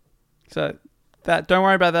quick. So don't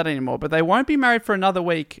worry about that anymore. But they won't be married for another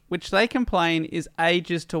week, which they complain is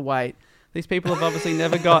ages to wait. These people have obviously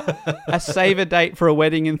never got a save date for a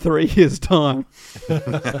wedding in 3 years' time.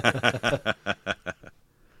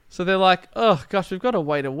 So they're like, "Oh, gosh, we've got to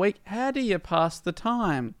wait a week. How do you pass the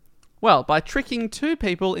time?" Well, by tricking two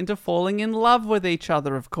people into falling in love with each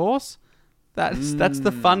other, of course. That's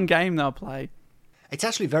the fun game they'll play. It's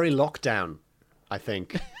actually very lockdown, I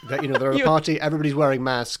think. That, they're at a party, everybody's wearing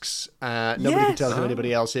masks, nobody can tell who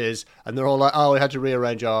anybody else is, and they're all like, "Oh, we had to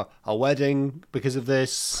rearrange our wedding because of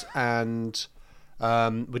this, and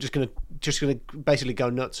we're just gonna basically go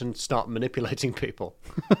nuts and start manipulating people."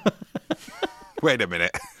 Wait a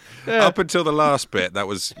minute. Up until the last bit, that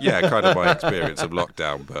was kind of my experience of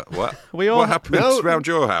lockdown. But what happens around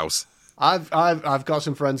your house? I've got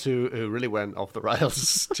some friends who really went off the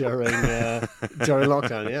rails during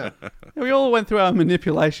lockdown. Yeah, we all went through our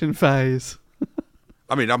manipulation phase.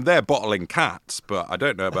 I mean, I'm there bottling cats, but I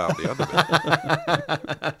don't know about the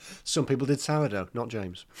other bit. Some people did sourdough, not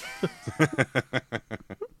James.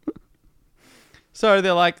 So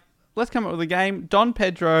they're like, "Let's come up with a game." Don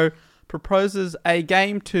Pedro proposes a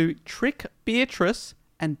game to trick Beatrice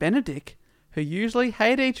and Benedict, who usually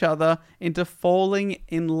hate each other, into falling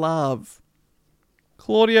in love.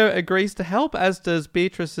 Claudio agrees to help, as does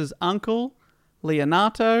Beatrice's uncle,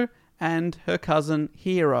 Leonato, and her cousin,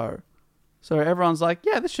 Hero. So everyone's like,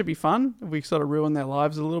 "Yeah, this should be fun if we sort of ruin their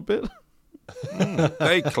lives a little bit."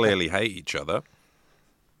 They clearly hate each other.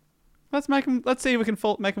 Let's see if we can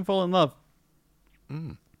make them fall in love.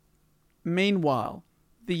 Meanwhile,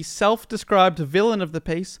 the self-described villain of the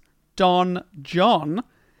piece, Don John,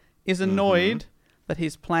 is annoyed that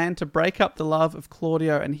his plan to break up the love of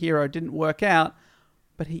Claudio and Hero didn't work out,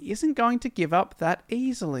 but he isn't going to give up that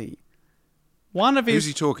easily. Who's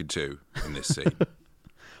he talking to in this scene?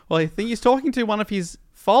 Well, I think he's talking to one of his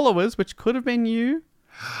followers, which could have been you.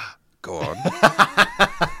 Go on.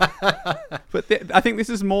 But I think this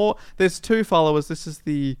is more... There's two followers. This is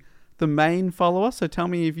the main follower. So tell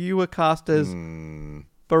me if you were cast as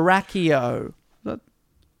Baracchio.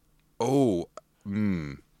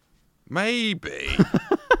 Maybe.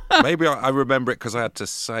 Maybe I remember it because I had to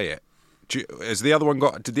say it. Did the other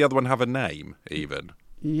one have a name even?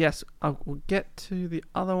 Yes, I will get to the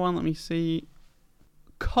other one. Let me see.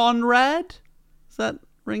 Conrad? Is that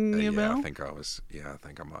ringing a bell? I think I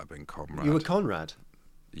might have been Conrad. You were Conrad?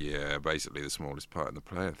 Yeah, basically the smallest part in the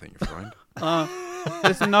play, I think you find.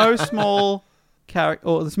 There's no small character,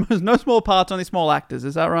 or there's no small parts, only small actors.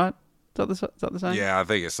 Is that right? Is that the same? Yeah, I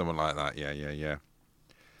think it's someone like that. Yeah.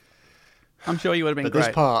 I'm sure you would have been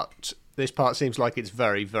great. But this part seems like it's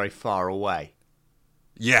very, very far away.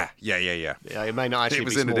 Yeah. Yeah, it may not actually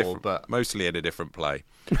be small, but mostly in a different play.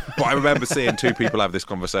 But I remember seeing two people have this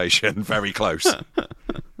conversation very close,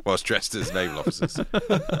 whilst dressed as naval officers.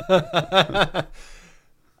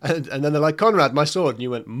 And then they're like, "Conrad, my sword," and you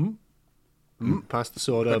went, passed the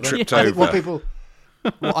sword over. Tripped over.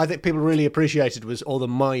 What I think people really appreciated was all the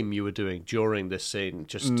mime you were doing during this scene,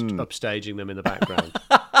 just upstaging them in the background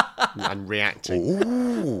and reacting.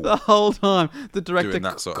 Ooh. The whole time. The director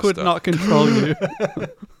could not control you.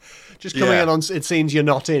 Just coming in on scenes you're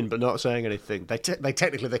not in, but not saying anything. They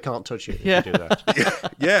technically can't touch you if you do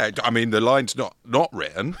that. Yeah, I mean, the line's not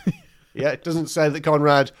written. Yeah, it doesn't say that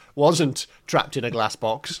Conrad wasn't trapped in a glass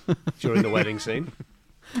box during the wedding scene.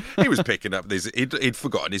 He was picking up this. He'd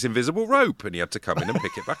forgotten his invisible rope, and he had to come in and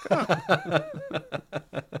pick it back up.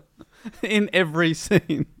 In every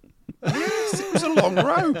scene. Yes, it was a long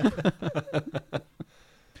rope.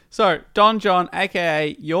 So, Don John,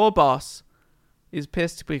 a.k.a. your boss, is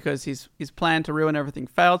pissed because his plan to ruin everything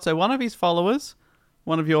failed. So one of his followers,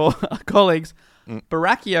 one of your colleagues,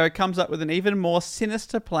 Baracchio, comes up with an even more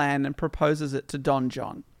sinister plan and proposes it to Don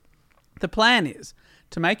John. The plan is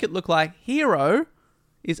to make it look like Hero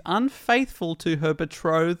is unfaithful to her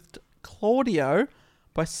betrothed Claudio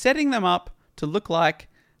by setting them up to look like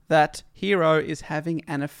that Hero is having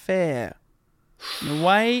an affair. And the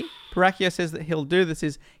way Borachio says that he'll do this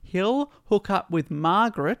is he'll hook up with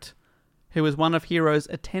Margaret, who is one of Hero's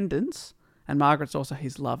attendants, and Margaret's also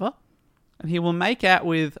his lover, and he will make out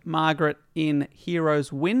with Margaret in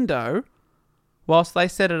Hero's window whilst they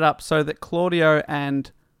set it up so that Claudio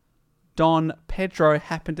and Don Pedro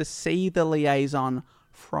happen to see the liaison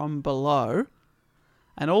from below.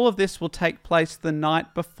 And all of this will take place the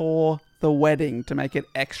night before the wedding to make it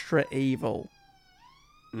extra evil.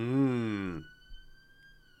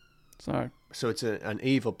 So it's an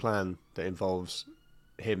evil plan that involves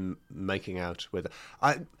him making out with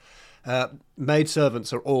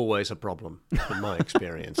maidservants are always a problem in my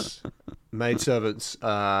experience. Maidservants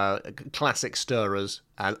are classic stirrers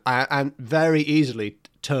and very easily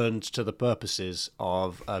turned to the purposes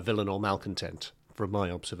of a villain or malcontent, from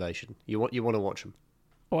my observation. You want to watch them.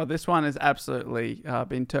 Well, this one has absolutely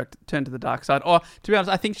been turned to the dark side. Or, to be honest,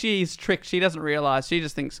 I think she's tricked. She doesn't realise. She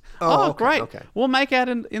just thinks, great, we'll make out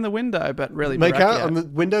in the window, but really... Make out on the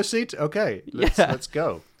window seat? Okay, let's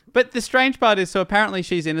go. But the strange part is, so apparently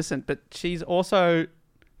she's innocent, but she's also,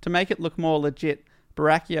 to make it look more legit,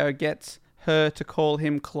 Borachio gets her to call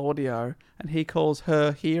him Claudio, and he calls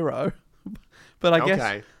her Hero. But I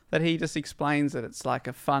guess that he just explains that it's like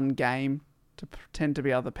a fun game to pretend to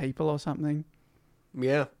be other people or something.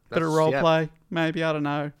 Yeah. Bit of role play, maybe, I don't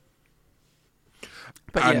know.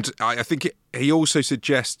 But I think he also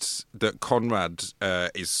suggests that Conrad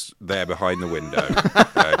is there behind the window,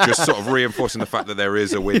 just sort of reinforcing the fact that there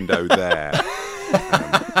is a window there.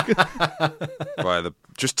 By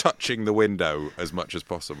just touching the window as much as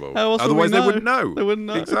possible. Otherwise, they wouldn't know. They wouldn't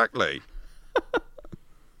know. Exactly.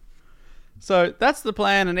 So that's the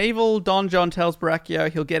plan. An evil Don John tells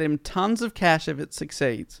Borachio he'll get him tons of cash if it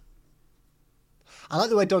succeeds. I like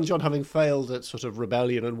the way Don John, having failed at sort of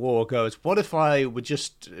rebellion and war, goes, what if I were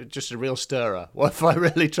just a real stirrer? What if I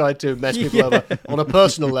really tried to mess people over on a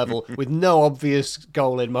personal level with no obvious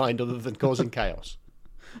goal in mind other than causing chaos?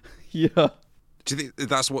 Yeah. Do you think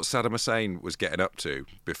that's what Saddam Hussein was getting up to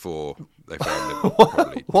before they found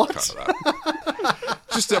him? What?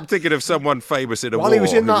 Just I'm thinking of someone famous in a war who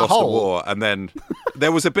was in that lost hole. a war, and then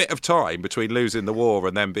there was a bit of time between losing the war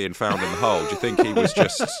and then being found in the hole. Do you think he was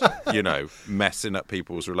just, messing up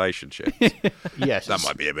people's relationships? Yes. That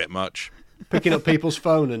might be a bit much. Picking up people's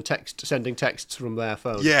phone and sending texts from their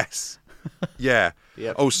phone. Yes. Yeah.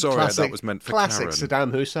 Yep. Oh, sorry, that was meant for classic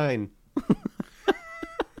Karen. Saddam Hussein.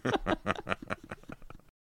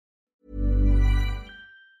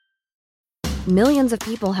 Millions of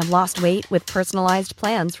people have lost weight with personalized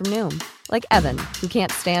plans from Noom. Like Evan, who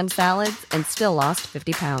can't stand salads and still lost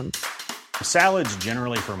 50 pounds. Salads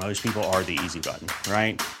generally for most people are the easy button,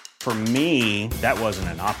 right? For me, that wasn't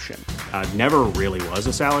an option. I never really was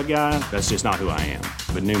a salad guy. That's just not who I am.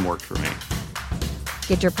 But Noom worked for me.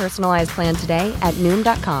 Get your personalized plan today at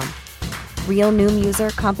Noom.com. Real Noom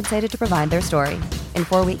user compensated to provide their story. In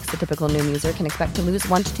 4 weeks, the typical Noom user can expect to lose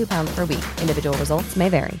 1 to 2 pounds per week. Individual results may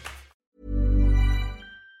vary.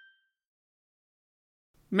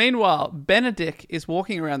 Meanwhile, Benedict is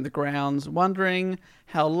walking around the grounds wondering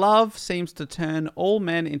how love seems to turn all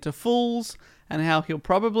men into fools and how he'll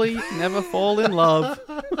probably never fall in love.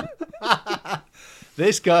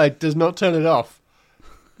 This guy does not turn it off.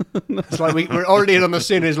 It's like we're already in on the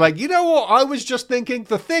scene. He's like, you know what? I was just thinking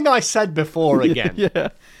the thing I said before again.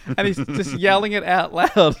 Yeah. And he's just yelling it out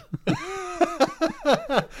loud.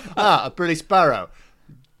 A pretty sparrow.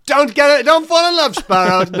 Don't get it. Don't fall in love,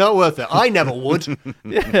 Sparrow. It's not worth it. I never would.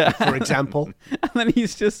 Yeah. For example. And then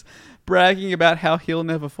he's just bragging about how he'll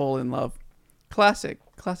never fall in love. Classic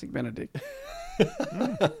Benedict.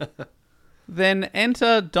 Then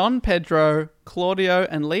enter Don Pedro, Claudio,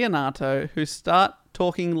 and Leonato, who start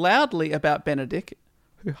talking loudly about Benedict,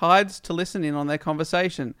 who hides to listen in on their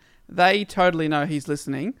conversation. They totally know he's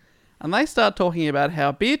listening, and they start talking about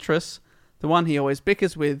how Beatrice, the one he always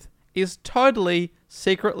bickers with, is totally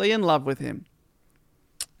secretly in love with him.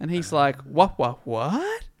 And he's like, what?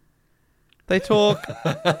 They talk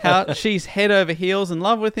how she's head over heels in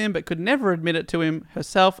love with him, but could never admit it to him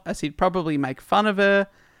herself, as he'd probably make fun of her,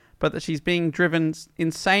 but that she's being driven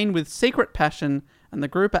insane with secret passion, and the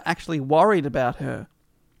group are actually worried about her.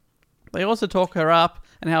 They also talk her up,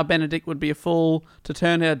 and how Benedict would be a fool to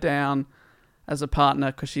turn her down as a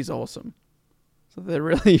partner because she's awesome. So they're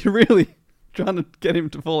really trying to get him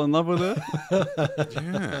to fall in love with her.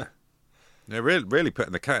 Yeah. They're really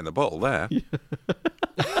putting the cat in the bottle there.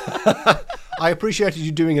 I appreciated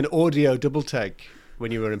you doing an audio double take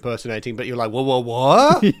when you were impersonating, but you're like, whoa,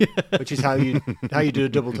 what? Yeah. Which is how you do a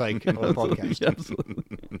double take on a podcast.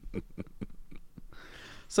 Absolutely.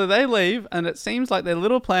 So they leave, and it seems like their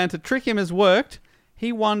little plan to trick him has worked.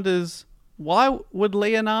 He wonders, why would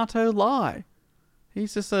Leonardo lie?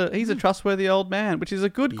 He's a trustworthy old man, which is a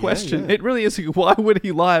good question. Yeah. It really is. Why would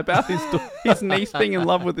he lie about his niece being in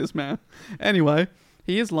love with this man? Anyway,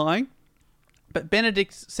 he is lying. But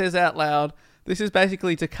Benedict says out loud, this is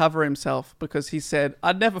basically to cover himself, because he said,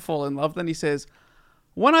 I'd never fall in love. Then he says,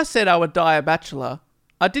 when I said I would die a bachelor,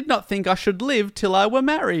 I did not think I should live till I were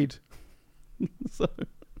married. So,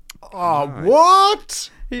 what?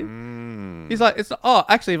 He's like,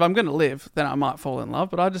 actually, if I'm going to live, then I might fall in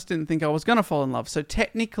love, but I just didn't think I was going to fall in love. So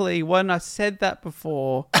technically, when I said that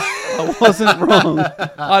before, I wasn't wrong.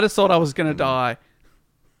 I just thought I was going to die.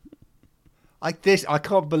 I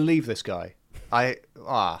can't believe this guy.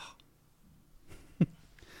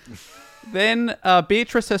 Then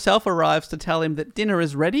Beatrice herself arrives to tell him that dinner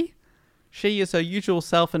is ready. She is her usual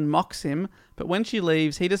self and mocks him, but when she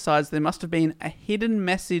leaves, he decides there must have been a hidden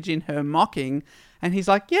message in her mocking, and he's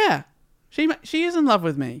like, yeah, she is in love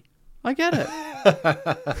with me. I get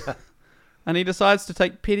it. And he decides to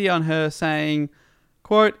take pity on her, saying,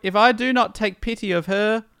 quote, if I do not take pity of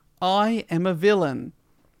her, I am a villain.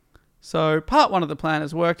 So part one of the plan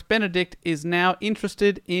has worked. Benedict is now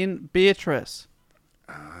interested in Beatrice.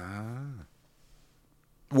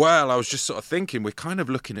 Well, I was just sort of thinking, we're kind of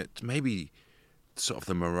looking at maybe sort of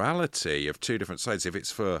the morality of two different sides. If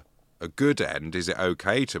it's for a good end, is it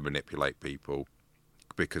okay to manipulate people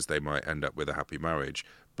because they might end up with a happy marriage?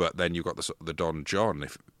 But then you've got the Don John,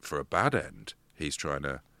 if for a bad end, he's trying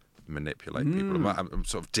to manipulate people.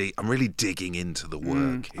 I'm really digging into the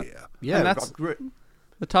work here. Yeah, and that's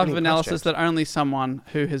the type of analysis that only someone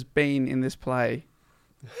who has been in this play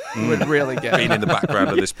would really get. Been in the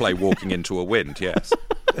background of this play, walking into a wind, yes.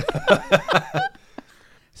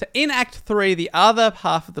 So in Act 3, the other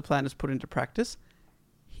half of the plan is put into practice.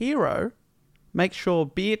 Hero makes sure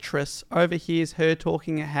Beatrice overhears her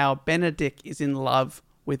talking how Benedict is in love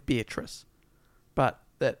with Beatrice, but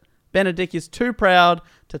that Benedict is too proud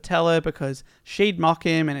to tell her because she'd mock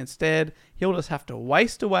him, and instead he'll just have to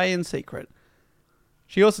waste away in secret.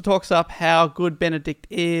 She also talks up how good Benedict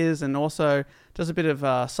is, and also does a bit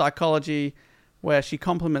of psychology where she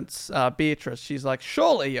compliments Beatrice. She's like,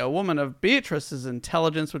 surely a woman of Beatrice's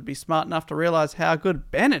intelligence would be smart enough to realize how good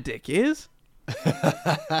Benedict is.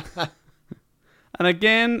 And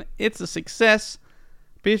again, it's a success.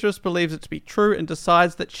 Beatrice believes it to be true and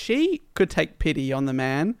decides that she could take pity on the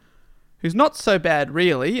man, who's not so bad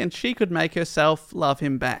really, and she could make herself love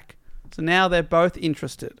him back. So now they're both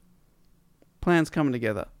interested. Plan's coming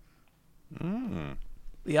together.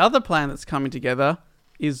 The other plan that's coming together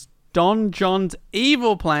is Don John's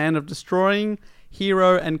evil plan of destroying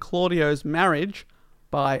Hero and Claudio's marriage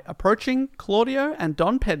by approaching Claudio and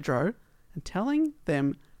Don Pedro and telling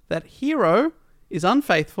them that Hero is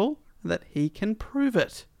unfaithful and that he can prove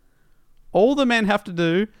it. All the men have to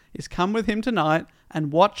do is come with him tonight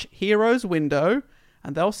and watch Hero's window,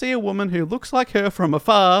 and they'll see a woman who looks like her from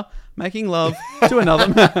afar making love to another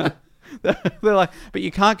man. They're like, but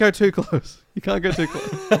you can't go too close. You can't go too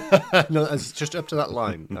close. No, it's just up to that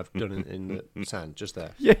line I've done in the sand, just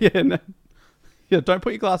there. Yeah, no. Yeah, don't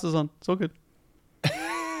put your glasses on. It's all good.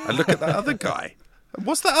 And look at that other guy.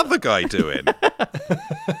 What's that other guy doing?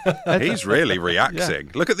 He's really reacting.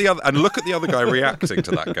 Yeah. Look at the other guy reacting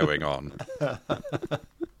to that going on.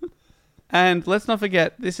 And let's not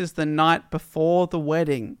forget, this is the night before the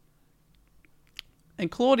wedding.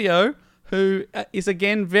 And Claudio, who is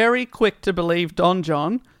again very quick to believe Don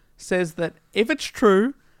John, says that if it's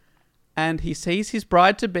true and he sees his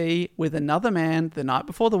bride-to-be with another man the night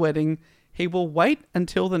before the wedding, he will wait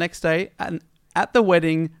until the next day and at the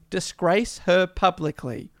wedding disgrace her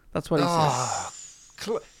publicly. That's what he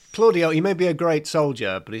says. Claudio, he may be a great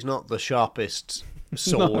soldier, but he's not the sharpest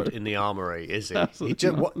sword in the armory, is he?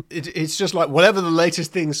 It's just like, whatever the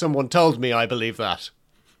latest thing someone told me, I believe that.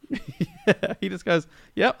 Yeah, he just goes,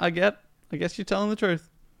 yep, I guess you're telling the truth.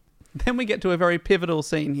 Then we get to a very pivotal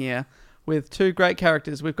scene here with two great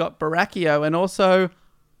characters. We've got Baracchio and also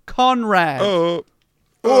Conrad. Oh,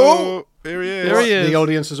 here he is. There he is. The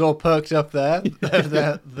audience is all perked up there.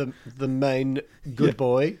 the main good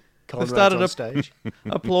boy, Conrad's on stage.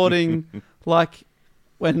 Applauding like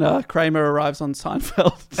when Kramer arrives on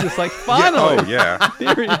Seinfeld. It's just like, finally. Yeah.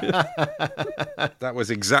 Here he is. That was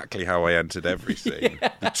exactly how I entered every scene.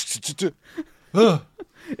 Yeah.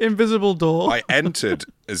 Invisible door. I entered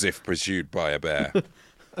as if pursued by a bear.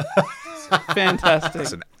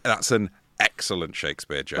 Fantastic. That's an excellent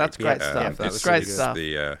Shakespeare joke. That's great stuff. That's great stuff.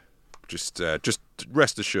 Just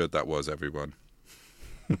Rest assured that was everyone.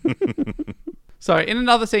 So, in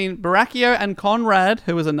another scene, Borachio and Conrad,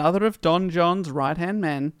 who was another of Don John's right-hand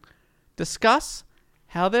men, discuss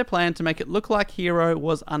how their plan to make it look like Hero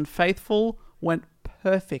was unfaithful went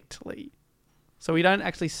perfectly. So we don't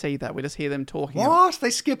actually see that. We just hear them talking. What? They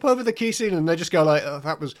skip over the key scene and they just go like, oh,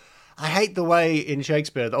 that was... I hate the way in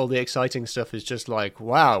Shakespeare that all the exciting stuff is just like,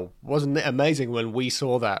 wow, wasn't it amazing when we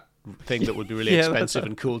saw that thing that would be really expensive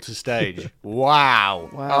and cool to stage? Wow.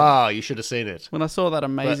 Ah, you should have seen it. When I saw that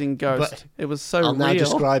amazing ghost, it was so I'll real. now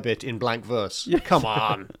describe it in blank verse. Yeah. Come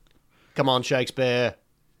on. Come on, Shakespeare.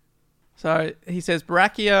 So he says,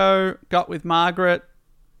 Borachio got with Margaret,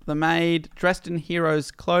 the maid, dressed in Hero's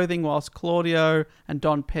clothing, whilst Claudio and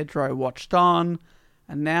Don Pedro watched on.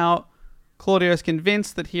 And now Claudio's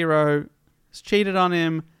convinced that Hero has cheated on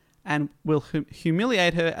him and will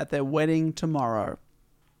humiliate her at their wedding tomorrow.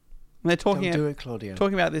 And they're talking, Don't do it, Claudio.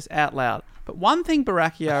 Talking about this out loud. But one thing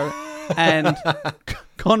Borachio and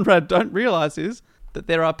Conrad don't realise is that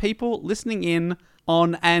there are people listening in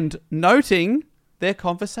on and noting their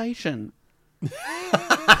conversation.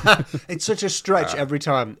 It's such a stretch every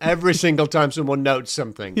time. Every single time someone notes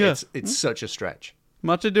something, it's such a stretch.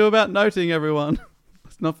 Much ado about noting, everyone.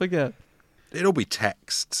 Let's not forget. It'll be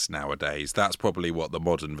texts nowadays. That's probably what the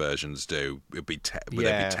modern versions do. They'd be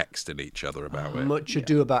texting each other about it. Much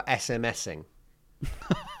ado about SMSing.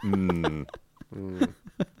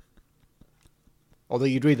 Although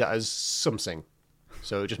you'd read that as something,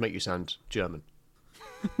 so it would just make you sound German.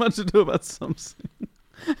 Much ado about something.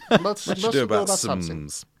 Much ado about something.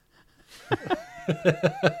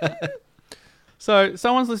 So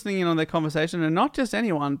someone's listening in on their conversation, and not just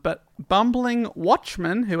anyone, but bumbling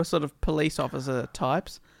watchmen who are sort of police officer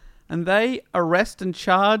types, and they arrest and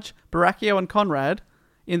charge Borachio and Conrad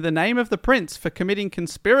in the name of the prince for committing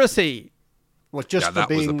conspiracy. Well, just for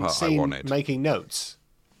being seen making notes.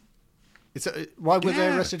 Why were they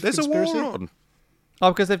arrested for conspiracy? There's a war on. Oh,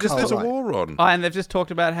 because they've just... There's a war on. Oh, and they've just talked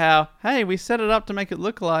about how, hey, we set it up to make it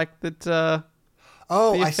look like that the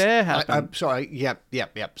affair happened. I'm sorry.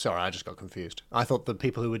 Yep. Sorry, I just got confused. I thought the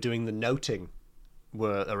people who were doing the noting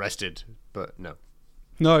were arrested, but no.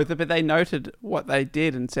 No, but they noted what they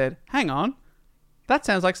did and said, hang on, that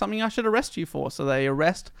sounds like something I should arrest you for. So they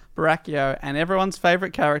arrest Borachio and everyone's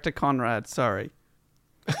favourite character, Conrad. Sorry.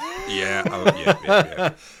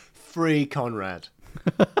 Yeah. Free Conrad.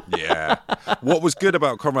 Yeah. What was good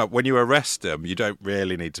about Conrad, when you arrest them, you don't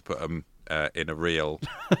really need to put them in a real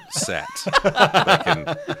set. They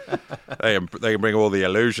can bring all the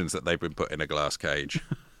illusions that they've been put in a glass cage.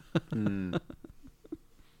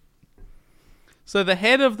 So the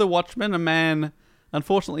head of the Watchmen, a man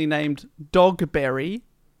unfortunately named Dogberry.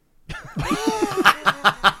 Which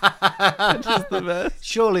is the best.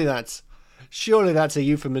 Surely that's a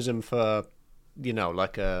euphemism for,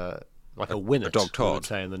 like a winnet, a dog Todd, would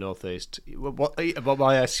say in the Northeast. But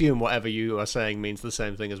I assume whatever you are saying means the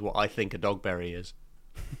same thing as what I think a dogberry is.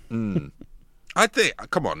 I think,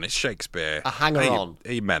 come on, it's Shakespeare. A hanger-on.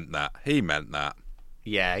 He meant that.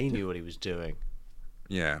 Yeah, he knew what he was doing.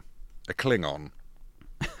 Yeah, a Klingon.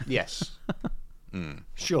 Yes.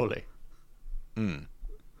 Surely.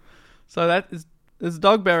 So that is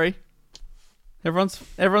Dogberry.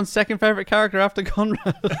 Everyone's second favourite character after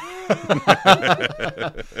Conrad.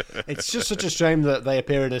 It's just such a shame that they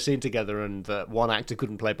appear in a scene together and that one actor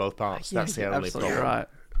couldn't play both parts. That's the only problem. Right.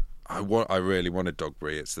 I really wanted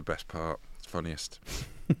Dogberry. It's the best part. It's funniest.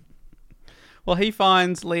 Well, he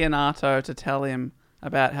finds Leonato to tell him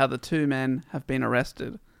about how the two men have been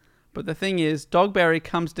arrested. But the thing is, Dogberry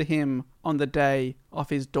comes to him on the day of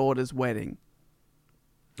his daughter's wedding.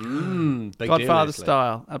 Godfather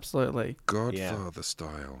style, absolutely. Godfather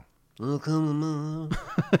style. Yeah,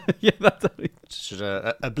 that's it's just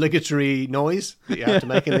an obligatory noise that you have to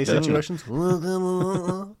make in these situations.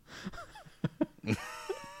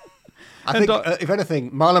 I think, if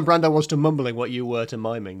anything, Marlon Brando was to mumbling what you were to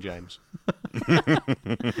miming, James.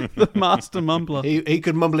 The master mumbler. He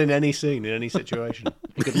could mumble in any scene, in any situation.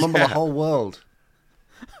 He could mumble a whole world.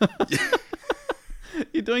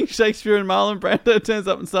 You're doing Shakespeare and Marlon Brando turns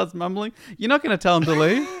up and starts mumbling. You're not going to tell him to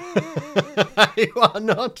leave. You are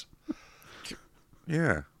not.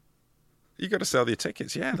 Yeah. You got to sell your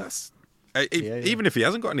tickets. Yeah, that's... Even if he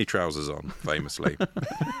hasn't got any trousers on, famously.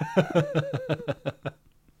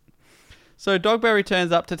 So Dogberry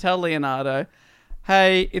turns up to tell Leonardo,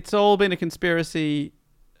 hey, it's all been a conspiracy.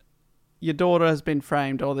 Your daughter has been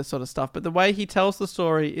framed, all this sort of stuff. But the way he tells the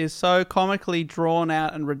story is so comically drawn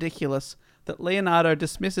out and ridiculous that Leonardo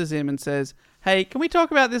dismisses him and says, hey, can we talk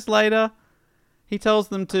about this later? He tells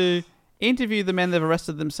them to interview the men they've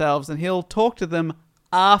arrested themselves and he'll talk to them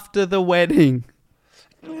after the wedding.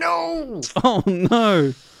 No! Oh,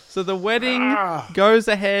 no. So the wedding goes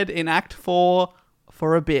ahead in Act 4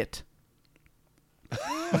 for a bit.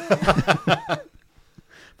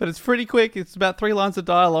 But it's pretty quick. It's about 3 lines of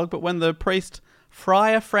dialogue. But when the priest,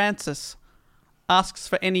 Friar Francis, asks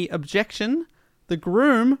for any objection, the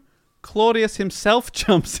groom, Claudius himself,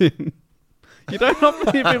 jumps in. You don't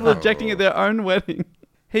often hear people objecting at their own wedding.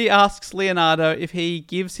 He asks Leonardo if he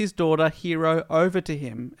gives his daughter Hero over to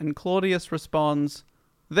him. And Claudius responds,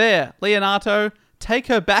 "There, Leonardo, take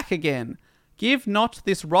her back again. Give not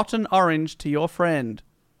this rotten orange to your friend."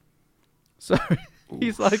 So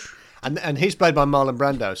he's like... And he's played by Marlon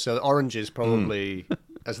Brando, so orange is probably,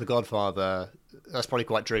 as the Godfather, that's probably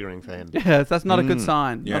quite triggering for him. Yeah, that's not a good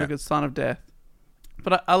sign. Yeah. Not a good sign of death.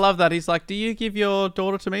 But I love that. He's like, "Do you give your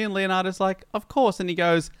daughter to me?" And Leonardo's like, "Of course." And he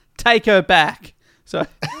goes, "Take her back." So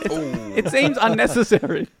it seems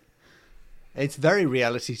unnecessary. It's very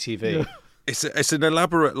reality TV. Yeah. It's an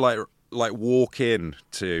elaborate like walk in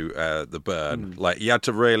to the burn. Like you had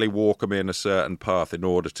to really walk them in a certain path in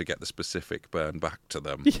order to get the specific burn back to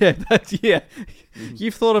them. Yeah.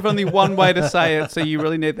 You've thought of only one way to say it, so you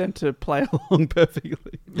really need them to play along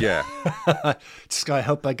perfectly. Yeah. Just I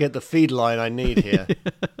hope I get the feed line I need here.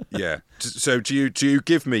 Yeah. So do you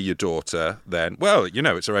give me your daughter then? Well,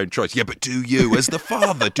 it's her own choice. Yeah, but do you, as the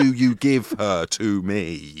father, do you give her to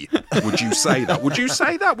me? Would you say that? Would you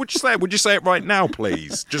say that? Would you say it? Would you say it right now,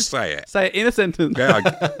 please? Just say it. Say it in a sentence. Okay.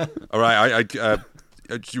 All right.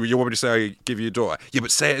 You want me to say I give you your daughter? Yeah,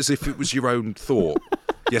 but say it as if it was your own thought.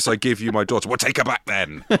 Yes, I give you my daughter. Well, take her back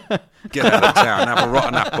then. Get out of town. Have a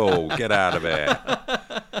rotten apple. Get out of here.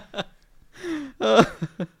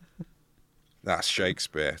 That's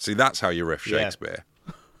Shakespeare. See, that's how you riff Shakespeare.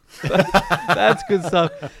 That's good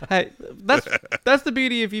stuff. Hey, that's the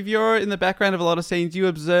beauty of if you're in the background of a lot of scenes, you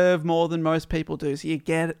observe more than most people do, so you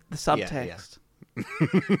get the subtext. Yeah.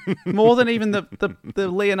 More than even the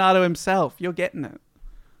Leonardo himself. You're getting it.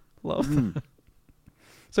 Love that.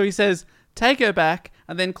 So he says, "Take her back,"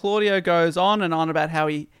 and then Claudio goes on and on about how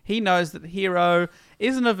he knows that Hero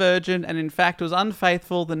isn't a virgin and in fact was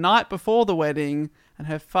unfaithful the night before the wedding, and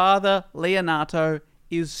her father, Leonardo,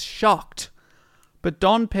 is shocked. But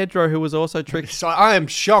Don Pedro, who was also tricked... So I am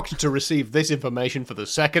shocked to receive this information for the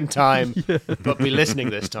second time, but be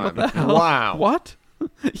listening this time. Wow. What?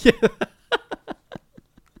 Yeah.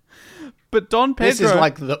 But Don Pedro... This is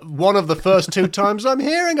like one of the first 2 times I'm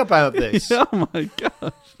hearing about this. Oh my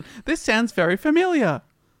gosh. This sounds very familiar.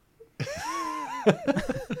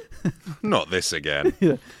 Not this again.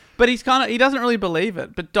 Yeah. But he doesn't really believe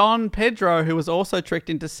it. But Don Pedro, who was also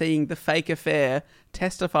tricked into seeing the fake affair,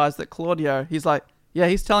 testifies that Claudio, he's like, yeah,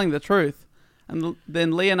 he's telling the truth. And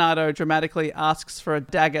then Leonardo dramatically asks for a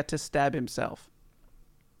dagger to stab himself.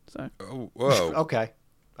 So. Oh, whoa. Okay.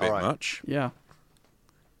 Bit all right. much. Yeah.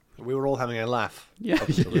 We were all having a laugh. Yeah.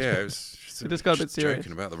 It just got a bit serious.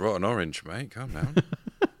 Joking about the rotten orange, mate. Calm down.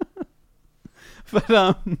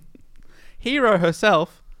 But Hero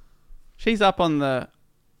herself, she's up at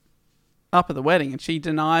the wedding, and she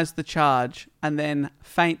denies the charge and then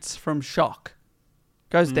faints from shock.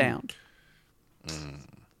 Goes down.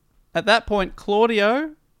 At that point,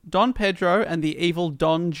 Claudio, Don Pedro, and the evil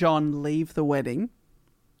Don John leave the wedding.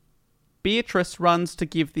 Beatrice runs to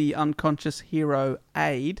give the unconscious Hero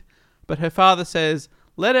aid, but her father says,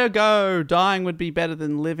 "Let her go. Dying would be better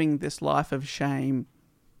than living this life of shame."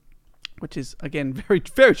 Which is, again, very,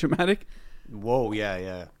 very dramatic. Whoa,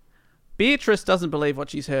 yeah. Beatrice doesn't believe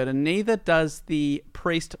what she's heard, and neither does the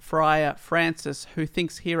priest Friar Francis, who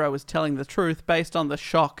thinks Hero was telling the truth based on the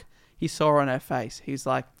shock he saw on her face. He's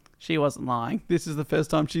like, she wasn't lying. This is the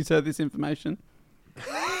first time she's heard this information.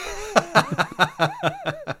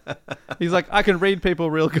 He's like, I can read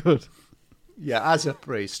people real good. Yeah, as a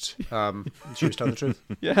priest, she was telling the truth.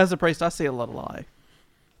 Yeah, as a priest, I see a lot of lie.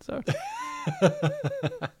 So,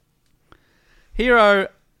 Hero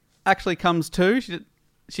actually comes to.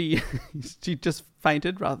 She just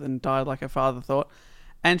fainted rather than died like her father thought,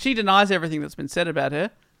 and she denies everything that's been said about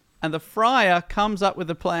her. And the friar comes up with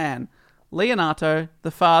a plan. Leonardo,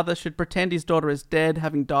 the father, should pretend his daughter is dead,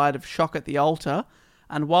 having died of shock at the altar.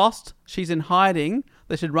 And whilst she's in hiding,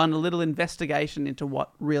 they should run a little investigation into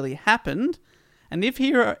what really happened. And if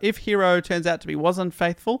Hero turns out to was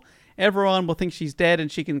unfaithful, everyone will think she's dead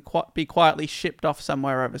and she can be quietly shipped off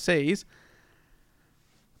somewhere overseas.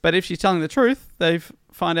 But if she's telling the truth, they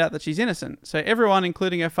find out that she's innocent. So everyone,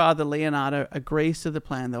 including her father, Leonardo, agrees to the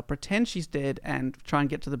plan. They'll pretend she's dead and try and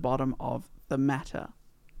get to the bottom of the matter.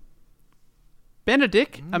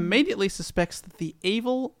 Benedict immediately suspects that the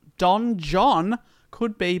evil Don John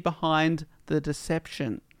could be behind the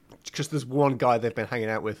deception. Because there's one guy they've been hanging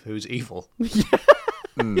out with who's evil.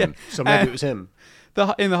 Yeah. So maybe it was him.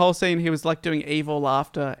 In the whole scene, he was like doing evil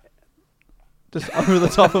laughter just over the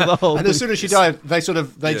top of the whole And thing. as soon as she died, they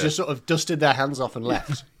just sort of dusted their hands off and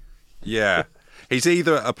left. Yeah. He's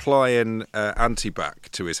either applying antibac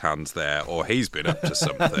to his hands there, or he's been up to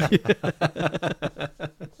something.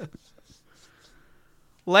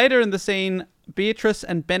 Later in the scene, Beatrice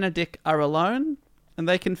and Benedict are alone, and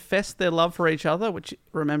they confess their love for each other, which,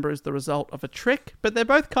 remember, is the result of a trick. But they're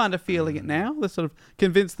both kind of feeling it now. They're sort of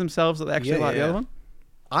convinced themselves that they actually like the other one.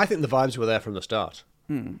 I think the vibes were there from the start.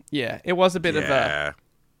 Yeah, it was a bit of a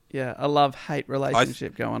love-hate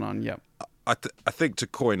relationship going on. Yep. I think, to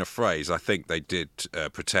coin a phrase, I think they did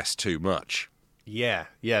protest too much. Yeah,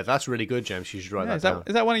 that's really good, James. You should write that down.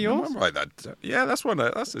 Is that one of yours? Right, yeah, that's one.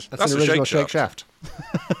 That's an a original Shake Shaft.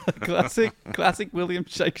 classic William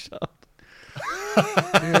Shakeshaft.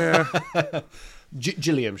 Yeah.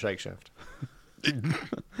 Gilliam Shakeshaft.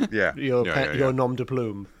 Yeah. Your nom de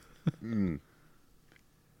plume.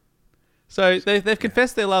 So they've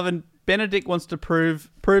confessed their love, and Benedict wants to prove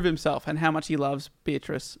himself and how much he loves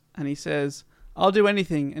Beatrice. And he says, "I'll do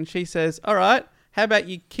anything." And she says, "All right, how about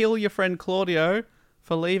you kill your friend Claudio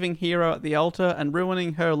for leaving Hero at the altar and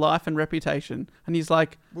ruining her life and reputation?" And he's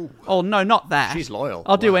like, "Oh no, not that. She's loyal.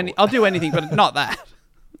 I'll do anything, but not that."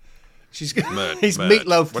 He's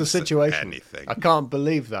meatloaf the situation. Anything. I can't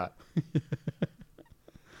believe that.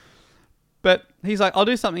 But he's like, "I'll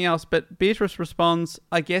do something else." But Beatrice responds,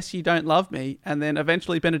 "I guess you don't love me." And then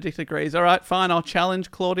eventually Benedict agrees. "All right, fine. I'll challenge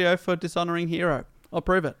Claudio for dishonoring Hero. I'll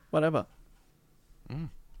prove it. Whatever." You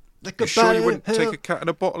sure you wouldn't take a cat in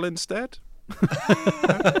a bottle instead?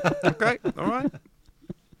 Okay, all right.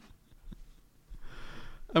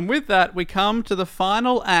 And with that, we come to the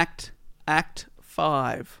final act, Act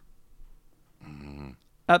 5.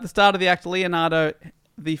 At the start of the act, Leonardo,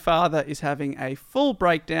 the father, is having a full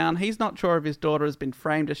breakdown. He's not sure if his daughter has been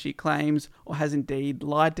framed as she claims or has indeed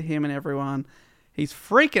lied to him and everyone. He's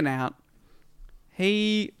freaking out.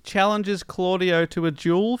 He challenges Claudio to a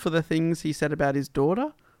duel for the things he said about his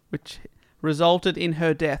daughter, which resulted in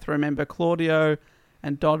her death. Remember, Claudio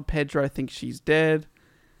and Don Pedro think she's dead.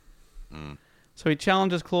 So he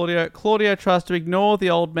challenges Claudio. Claudio tries to ignore the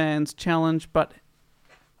old man's challenge, but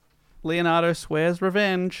Leonardo swears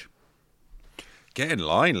revenge. Get in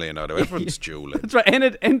line, Leonardo. Everyone's dueling. That's right.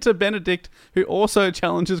 And enter Benedict, who also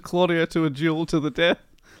challenges Claudio to a duel to the death.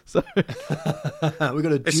 So we've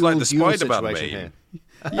got a it's like the duel Spider-Man situation meme.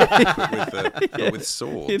 here. But with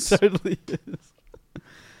swords. It totally is.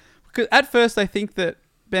 Because at first they think that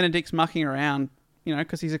Benedict's mucking around,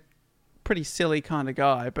 because he's a pretty silly kind of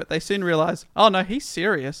guy. But they soon realise, oh no, he's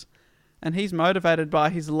serious. And he's motivated by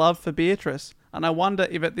his love for Beatrice. And I wonder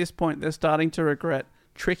if at this point they're starting to regret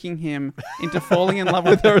tricking him into falling in love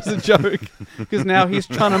with her as a joke. Because now he's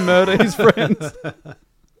trying to murder his friends.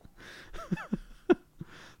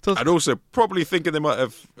 And also probably thinking they might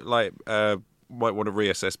have, might want to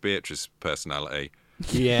reassess Beatrice's personality.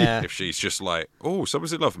 Yeah. If she's just like, oh,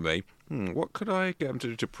 someone's in love with me. What could I get them to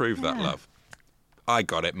do to prove that love? I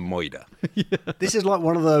got it, Moida. This is like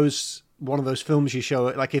one of those films you show,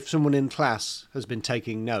 like if someone in class has been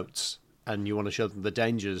taking notes and you want to show them the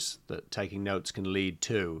dangers that taking notes can lead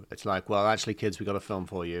to. It's like, well, actually, kids, we got a film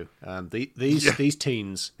for you. These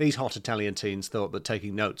teens, these hot Italian teens, thought that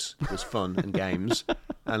taking notes was fun and games,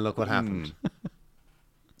 and look what happened.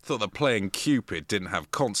 Thought that playing Cupid didn't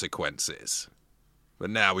have consequences.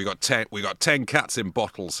 But now we got 10 cats in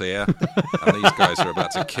bottles here, and these guys are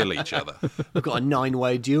about to kill each other. We've got a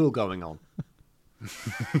 9-way duel going on.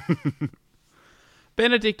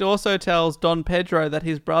 Benedict also tells Don Pedro that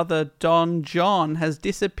his brother Don John has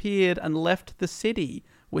disappeared and left the city,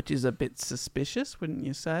 which is a bit suspicious, wouldn't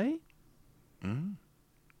you say?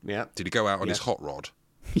 Yeah. Did he go out on his hot rod?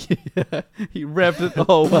 Yeah, he revved it the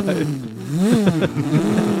whole way.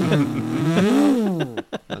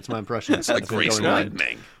 That's my impression. It's like Grease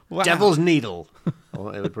Lightning. Wow. Devil's Needle.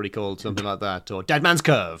 Or it would probably called something like that. Or Dead Man's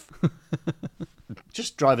Curve.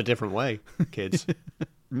 Just drive a different way, kids.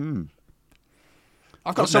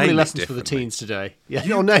 I've got so many lessons for the teens today. Yeah,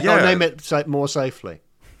 I'll name it more safely.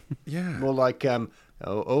 Yeah. More like,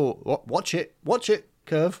 watch it,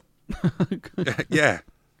 Curve. Yeah.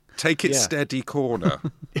 Take it steady corner.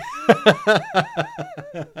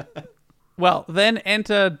 Well, then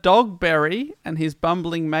enter Dogberry and his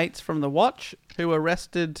bumbling mates from the Watch, who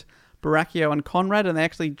arrested Baracchio and Conrad, and they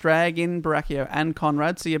actually drag in Baracchio and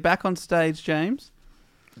Conrad. So you're back on stage, James.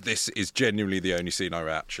 This is genuinely the only scene I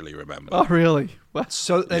actually remember. Oh, really? Well,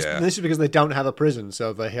 so this is because they don't have a prison,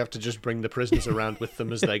 so they have to just bring the prisoners around with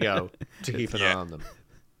them as they go to keep an eye on them.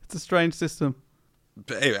 It's a strange system.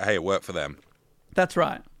 But hey, it worked for them. That's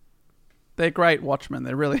right. They're great watchmen.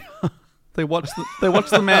 They really are. They watch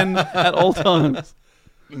the men at all times.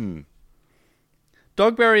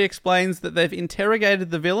 Dogberry explains that they've interrogated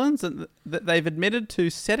the villains and that they've admitted to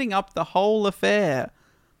setting up the whole affair.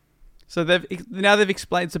 So they've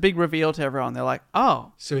explained. It's a big reveal to everyone. They're like,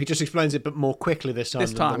 oh. So he just explains it, but more quickly this time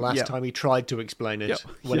than the last time he tried to explain it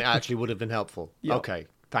when it actually would have been helpful. Yep. Okay.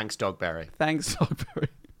 Thanks, Dogberry. Thanks, Dogberry.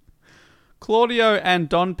 Claudio and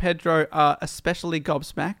Don Pedro are especially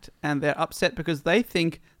gobsmacked, and they're upset because they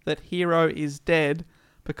think that Hero is dead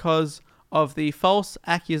because of the false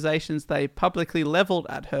accusations they publicly leveled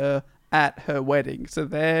at her wedding. So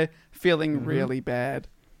they're feeling really bad.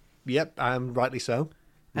 Yep, rightly so.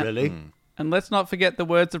 Really? And let's not forget the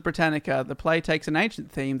words of Britannica. The play takes an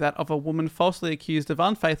ancient theme, that of a woman falsely accused of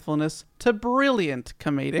unfaithfulness, to brilliant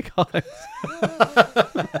comedic heights.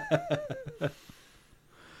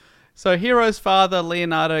 So Hero's father,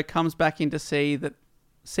 Leonardo, comes back in to see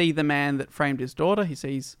the man that framed his daughter. He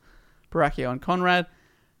sees Borachio and Conrad.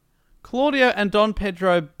 Claudio and Don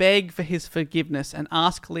Pedro beg for his forgiveness and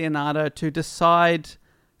ask Leonardo to decide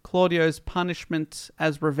Claudio's punishment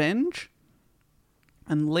as revenge.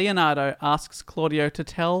 And Leonardo asks Claudio to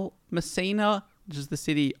tell Messina, which is the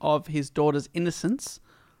city, of his daughter's innocence,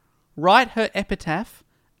 write her epitaph,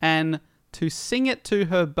 and to sing it to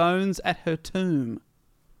her bones at her tomb.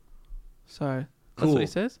 So that's what he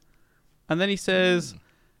says. And then he says,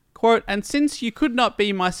 quote, "And since you could not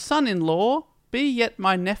be my son-in-law, be yet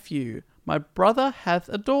my nephew. My brother hath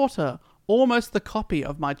a daughter, almost the copy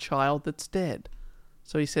of my child that's dead."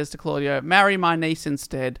 So he says to Claudio, marry my niece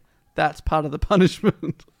instead. That's part of the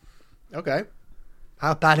punishment. Okay.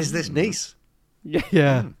 How bad is this niece?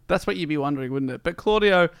 Yeah. That's what you'd be wondering, wouldn't it? But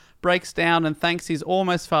Claudio breaks down and thanks his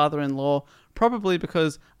almost father-in-law, probably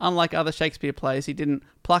because, unlike other Shakespeare plays, he didn't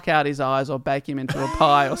pluck out his eyes or bake him into a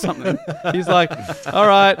pie or something. He's like, all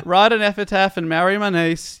right, write an epitaph and marry my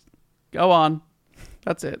niece. Go on.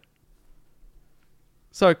 That's it.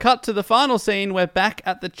 So, cut to the final scene. We're back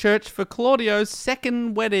at the church for Claudio's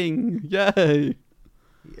second wedding. Yay.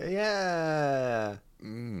 Yeah.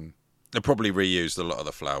 They probably reused a lot of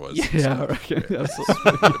the flowers. Yeah, I reckon.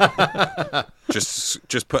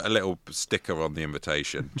 Just put a little sticker on the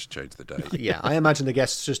invitation to change the date. Yeah, I imagine the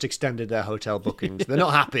guests just extended their hotel bookings. They're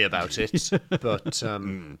not happy about it, but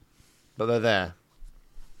they're there.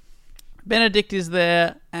 Benedict is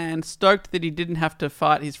there and stoked that he didn't have to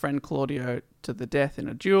fight his friend Claudio to the death in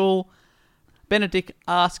a duel. Benedict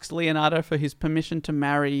asks Leonardo for his permission to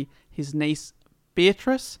marry his niece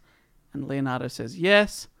Beatrice, and Leonardo says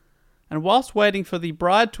yes. And whilst waiting for the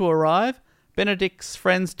bride to arrive, Benedict's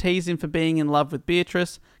friends tease him for being in love with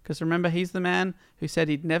Beatrice, because remember, he's the man who said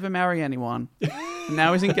he'd never marry anyone, and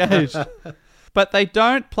now he's engaged. But they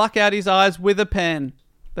don't pluck out his eyes with a pen.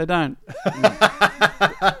 They don't.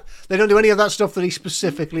 They don't do any of that stuff that he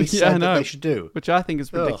specifically said that they should do. Which I think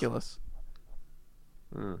is ridiculous.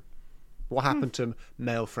 What happened to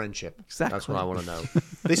male friendship? Exactly. That's what I want to know.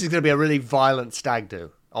 This is going to be a really violent stag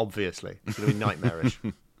do, obviously. It's going to be nightmarish.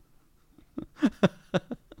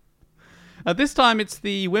 At this time, it's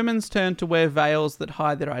the women's turn to wear veils that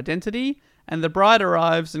hide their identity, and the bride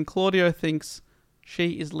arrives, and Claudio thinks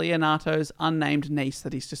she is Leonardo's unnamed niece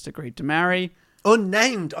that he's just agreed to marry.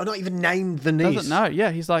 Unnamed? I'm not even named the niece. Doesn't know.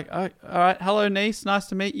 Yeah, he's like, oh, all right, hello, niece. Nice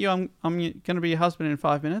to meet you. I'm going to be your husband in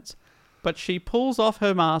 5 minutes. But she pulls off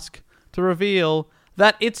her mask to reveal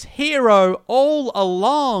that it's Hero all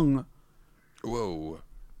along. Whoa.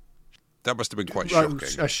 That must have been quite shocking.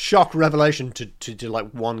 A shock revelation to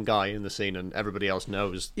like one guy in the scene, and everybody else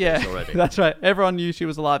knows this already. That's right. Everyone knew she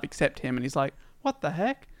was alive except him, and he's like, what the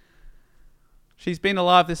heck? She's been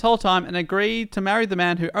alive this whole time and agreed to marry the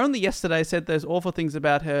man who only yesterday said those awful things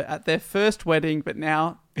about her at their first wedding, but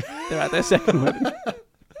now they're at their second wedding.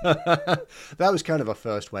 That was kind of a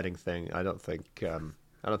first wedding thing. I don't think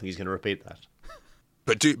he's going to repeat that.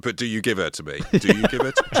 But do you give her to me? Do you give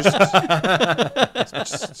her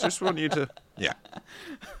just want you to... Yeah.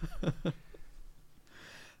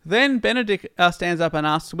 Then Benedict stands up and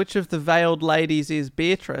asks which of the veiled ladies is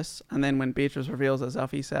Beatrice. And then when Beatrice reveals herself,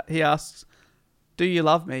 he asks, do you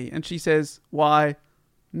love me? And she says, why,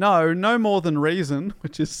 no more than reason,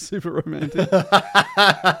 which is super romantic.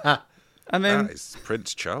 And then that is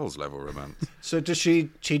Prince Charles level romance. So does she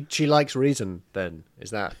likes reason then? Is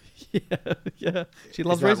that... Yeah. She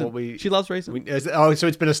loves reason. She loves reason. So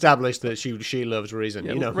it's been established that she loves reason.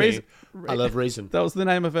 Yeah, you know, reason. I love reason. That was the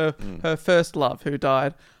name of her first love, who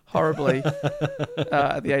died horribly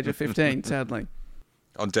at the age of 15, sadly.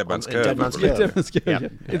 On Dead Man's Curve. Dead Man's Curve. Dead Man's Curve. Yeah.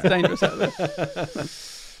 It's dangerous out there.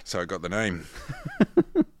 So I got the name.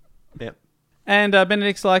 Yep. And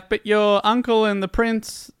Benedict's like, but your uncle and the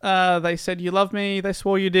prince, they said you love me. They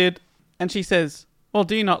swore you did. And she says, well,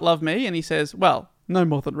 do you not love me? And he says, well, no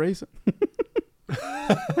more than reason.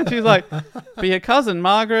 And she's like, but your cousin,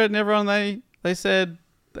 Margaret, and everyone, they said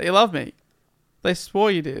they love me. They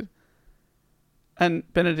swore you did. And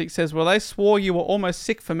Benedict says, well, they swore you were almost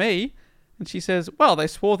sick for me. And she says, well, they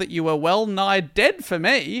swore that you were well nigh dead for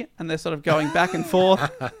me. And they're sort of going back and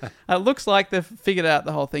forth. It looks like they've figured out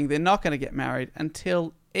the whole thing. They're not going to get married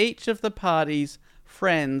until each of the party's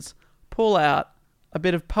friends pull out a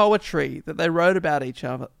bit of poetry that they wrote about each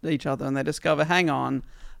other, and they discover, hang on,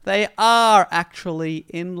 they are actually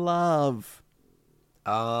in love.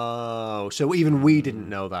 Oh, so even we didn't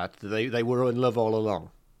know that. They were in love all along.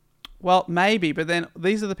 Well, maybe, but then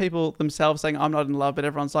these are the people themselves saying, I'm not in love, but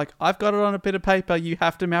everyone's like, I've got it on a bit of paper, you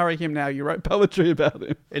have to marry him now, you wrote poetry about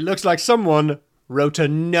him. It looks like someone wrote a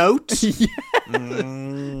note. Yeah.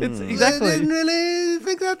 It's exactly. I didn't really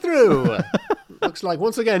think that through. Looks like,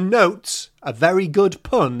 once again, notes, a very good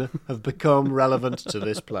pun, have become relevant to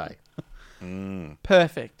this play.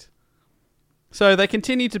 Perfect. So they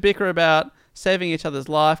continue to bicker about saving each other's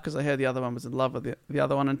life because they heard the other one was in love with the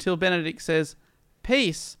other one, until Benedict says,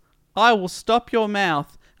 peace, I will stop your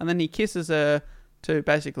mouth. And then he kisses her to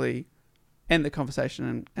basically end the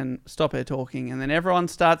conversation and stop her talking. And then everyone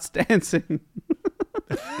starts dancing.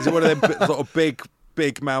 Is it one of them sort of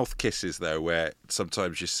big mouth kisses, though, where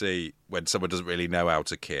sometimes you see when someone doesn't really know how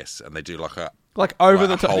to kiss and they do like over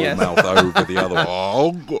the top, whole yes. mouth over the other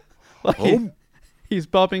one. He's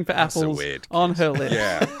bobbing for That's apples on her lips.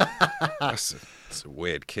 Yeah. That's a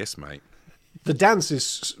weird kiss, mate. The dance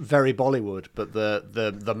is very Bollywood, but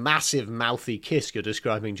the massive mouthy kiss you're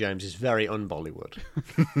describing, James, is very un-Bollywood.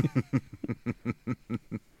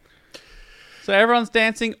 So everyone's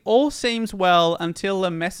dancing. All seems well until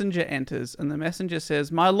a messenger enters, and the messenger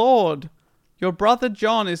says, my lord, your brother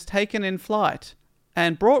John is taken in flight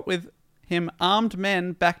and brought with him armed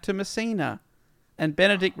men back to Messina. And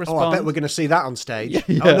Benedict responds... Oh, I bet we're going to see that on stage.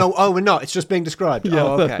 Yeah. Oh, no, we're not. It's just being described. Yeah.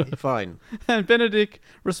 Oh, okay, fine. And Benedict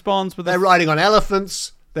responds with... They're riding on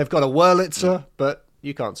elephants. They've got a Wurlitzer, but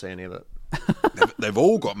you can't see any of it. They've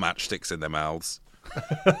all got matchsticks in their mouths.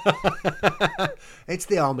 It's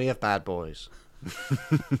the army of bad boys.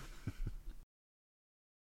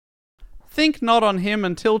 Think not on him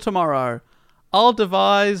until tomorrow. I'll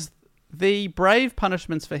devise the brave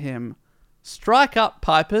punishments for him. Strike up,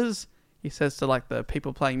 pipers, he says to like the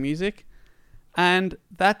people playing music. And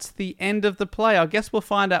that's the end of the play. I guess we'll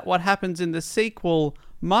find out what happens in the sequel,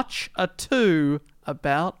 Much Ado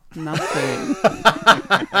About Nothing.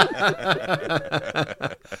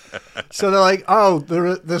 So they're like, oh,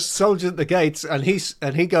 the soldiers at the gates, and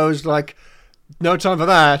he goes like, no time for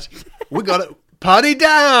that. We got to party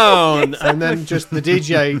down, exactly. And then just the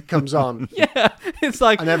DJ comes on. Yeah, it's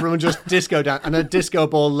like, and everyone just disco down, and a disco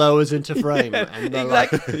ball lowers into frame, yeah, and they're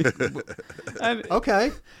exactly. like, and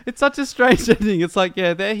okay. It's such a strange ending. It's like,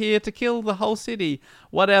 yeah, they're here to kill the whole city.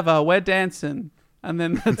 Whatever, we're dancing, and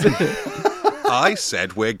then that's it. I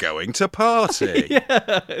said we're going to party.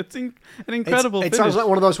 Yeah, it's an incredible It sounds like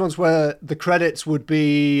one of those ones where the credits would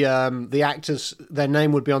be the actors, their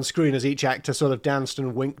name would be on screen as each actor sort of danced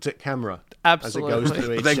and winked at camera. Absolutely. As it goes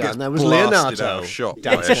through each shot. And there was Leonardo Leonardo shot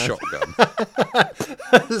by a shotgun.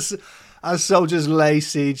 as soldiers lay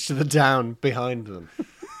siege to the town behind them.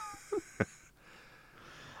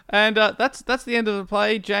 And that's the end of the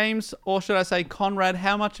play. James, or should I say Conrad,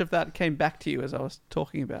 how much of that came back to you as I was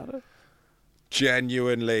talking about it?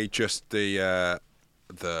 Genuinely, just the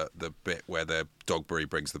bit where the Dogberry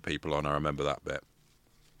brings the people on. I remember that bit.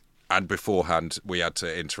 And beforehand, we had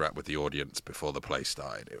to interact with the audience before the play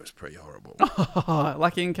started. It was pretty horrible.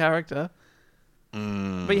 Like in character.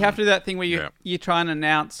 But you have to do that thing where you try and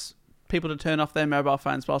announce people to turn off their mobile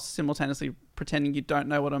phones while simultaneously pretending you don't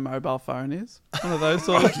know what a mobile phone is. One of those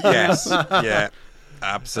sort of... Yes, yeah,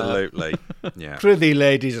 absolutely. Yeah. Prithee,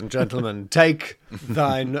 ladies and gentlemen, take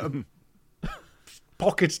thine...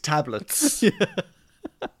 pocket tablets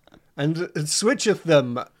and switcheth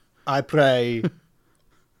them, I pray,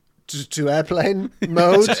 to airplane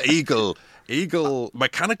mode. To eagle,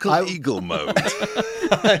 mechanical eagle mode.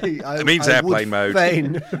 It means airplane mode.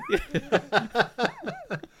 Fain.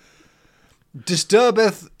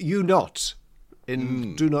 Disturbeth you not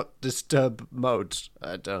in do not disturb mode.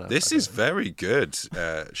 I don't know. This is very good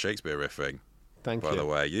Shakespeare riffing. Thank you. By the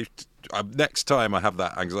way, next time I have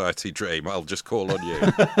that anxiety dream, I'll just call on you.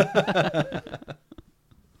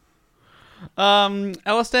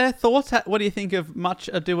 Alistair, thoughts? What do you think of Much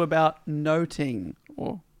Ado About Noting?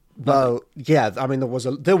 Well, yeah, I mean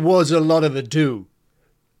there was a lot of ado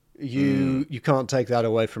You can't take that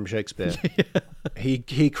away from Shakespeare.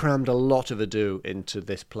 He crammed a lot of ado into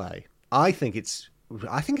this play. I think it's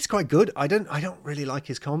quite good. I don't really like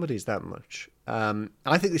his comedies that much.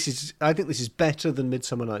 I think this is better than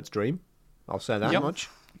Midsummer Night's Dream. I'll say that much.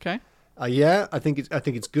 Okay. Yeah, I think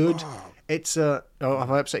it's good. It's have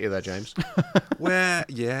I upset you there, James? Well,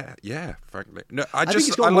 yeah, frankly. No, I think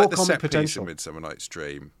it's got I more like the comic set potential. piece in Midsummer Night's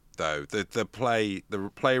Dream, though. The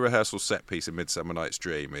play rehearsal set piece in Midsummer Night's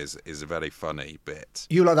Dream is a very funny bit.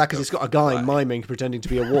 You like that because it's got a guy miming pretending to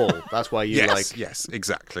be a wall. That's why you like. Yes,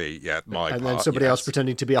 exactly. Yeah, and then somebody else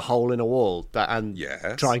pretending to be a hole in a wall.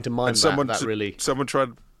 Trying to mime and someone someone tried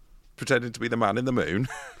pretending to be the man in the moon.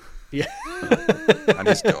 Yeah. And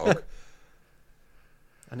his dog.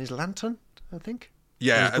 And his lantern, I think.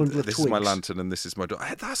 Yeah, this is my lantern and this is my dog.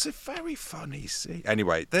 That's a very funny scene.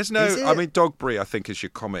 Anyway, there's no. I mean, Dogberry, I think, is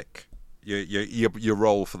your comic, your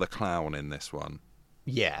role for the clown in this one.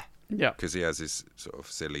 Yeah. Yeah. Because he has his sort of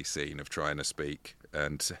silly scene of trying to speak,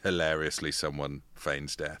 and hilariously, someone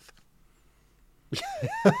feigns death.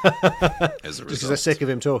 Just because they're sick of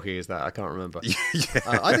him talking, is that? I can't remember.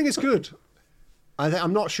 I think it's good.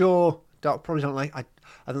 I'm not sure. Probably don't like. I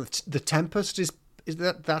think The Tempest is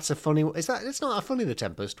that's a funny. Is that? It's not a funny The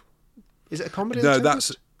Tempest. Is it a comedy? No, The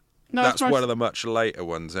Tempest? that's one of the much later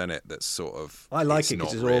ones, isn't it? That's sort of. I like it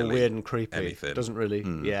because it's all weird and creepy. Anything. It doesn't really.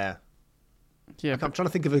 Yeah. Yeah. I'm trying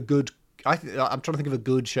to think of a good. I'm trying to think of a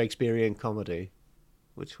good Shakespearean comedy.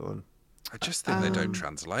 Which one? I just think they don't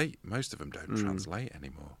translate. Most of them don't translate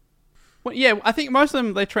anymore. Well, yeah, I think most of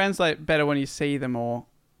them they translate better when you see them or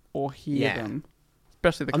hear them.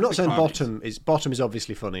 Especially the. I'm not saying comedies. Bottom is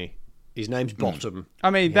obviously funny. His name's Bottom. I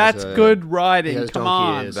mean, that's good writing. Come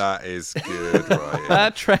on. Ears. That is good writing.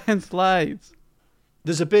 That translates.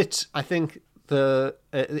 There's a bit, I think, there's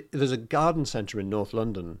a garden centre in North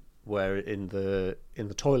London where in the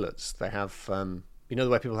toilets they have, the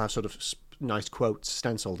way people have sort of nice quotes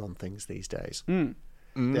stenciled on things these days. They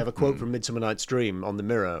have a quote from Midsummer Night's Dream on the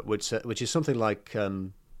mirror, which is something like,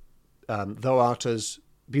 "Thou art as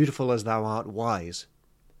beautiful as thou art wise."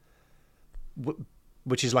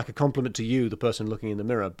 Which is like a compliment to you, the person looking in the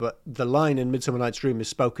mirror. But the line in Midsummer Night's Dream is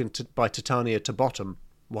spoken by Titania to Bottom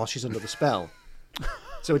while she's under the spell.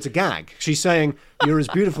 So it's a gag. She's saying, you're as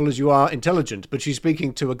beautiful as you are intelligent, but she's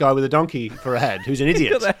speaking to a guy with a donkey for a head who's an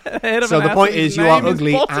idiot. So the point is, you are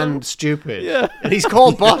ugly and stupid. Yeah. And he's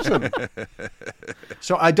called Bottom.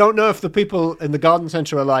 So I don't know if the people in the garden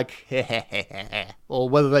centre are like, or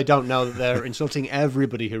whether they don't know that they're insulting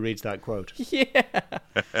everybody who reads that quote. Yeah.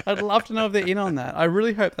 I'd love to know if they're in on that. I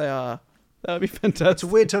really hope they are. That would be fantastic. It's a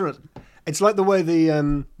weird turnaround. It's like the way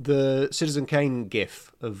the Citizen Kane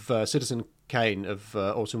gif of Citizen Kane of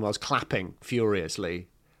Orson Welles clapping furiously.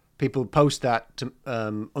 People post that to,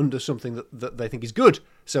 under something that they think is good.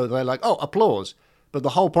 So they're like, oh, applause. But the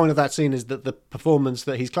whole point of that scene is that the performance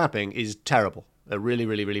that he's clapping is terrible. A really,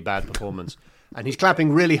 really, really bad performance. And he's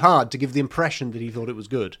clapping really hard to give the impression that he thought it was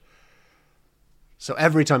good. So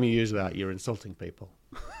every time you use that, you're insulting people.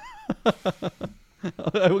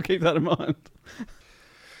 I will keep that in mind.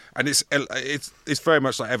 And it's very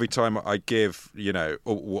much like every time I give,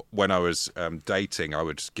 when I was dating, I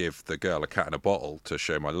would just give the girl a cat in a bottle to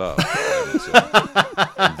show my love.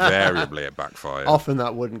 And invariably, it backfired. Often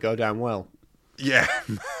that wouldn't go down well. Yeah.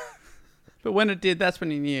 But when it did, that's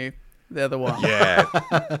when you knew they're the one. Yeah.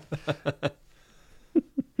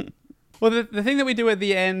 Well, the thing that we do at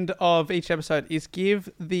the end of each episode is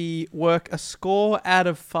give the work a score out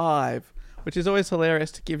of 5. Which is always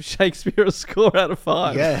hilarious to give Shakespeare a score out of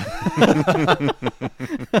 5. Yeah.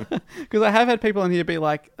 Because I have had people in here be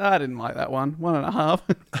like, I didn't like that one. 1.5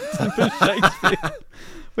 for Shakespeare.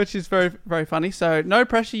 Which is very, very funny. So no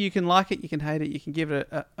pressure. You can like it. You can hate it. You can give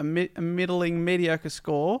it a middling, mediocre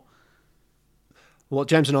score. Well,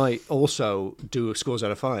 James and I also do scores out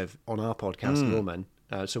of 5 on our podcast, Lawmen.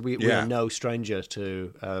 So we are no stranger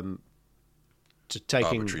to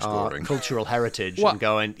taking our cultural heritage and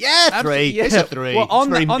going, 3, it's a 3. Well, on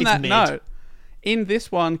that note, in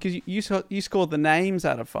this one, because you scored the names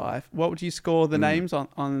out of 5, what would you score the names on?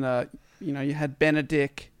 You had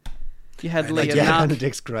Benedict, you had Leonardo. Yeah,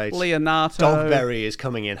 Benedict's great. Leonardo. Dogberry is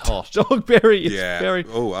coming in hot. Dogberry is very...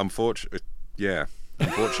 Oh, unfortunately,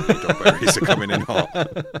 Dogberries are coming in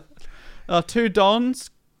hot. 2 Dons.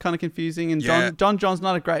 Kind of confusing, and Don John's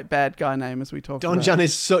not a great bad guy name as we talked about. Don John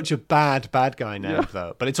is such a bad guy name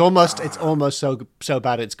though, but it's almost so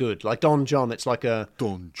bad it's good. Like Don John, it's like a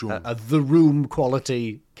Don John, a The Room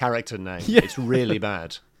quality character name. Yeah. It's really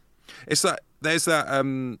bad. It's that there's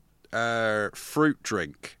that fruit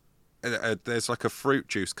drink. There's like a fruit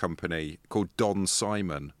juice company called Don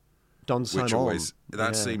Simon. Don Simon. Which always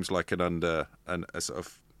seems like a sort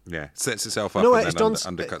of sets itself up. No, and it's then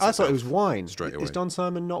undercuts. I thought it was wine. Straight away. Is Don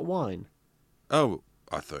Simon not wine? Oh,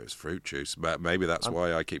 I thought it was fruit juice, but maybe that's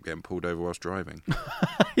why I keep getting pulled over whilst driving.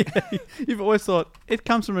 You've always thought it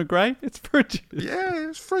comes from a grape. It's fruit juice. Yeah,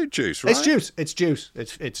 it's fruit juice, right? It's juice. It's juice.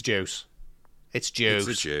 It's juice. It's juice.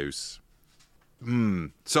 It's a juice.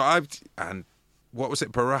 So and what was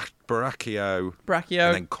it? Brachio,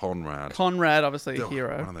 and then Conrad. Conrad, obviously a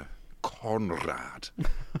hero. Conrad.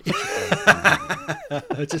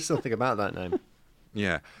 Just something about that name.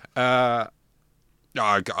 Yeah.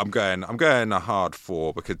 I'm going a hard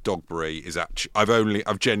 4 because Dogberry is actually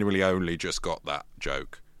I've genuinely only just got that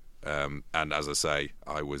joke, and as I say,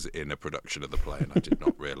 I was in a production of the play and I did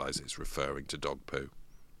not realise it's referring to dog poo.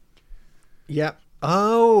 Yeah.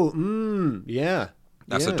 Oh, yeah.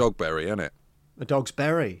 That's a dogberry, isn't it? A dog's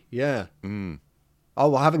berry. Yeah. Oh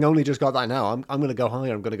well, having only just got that now, I'm going to go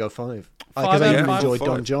higher. I'm going to go 5 because I really enjoyed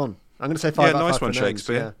Don John. I'm going to say 5. Yeah, nice one,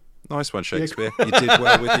 Shakespeare. Names, yeah. Nice one, Shakespeare. You did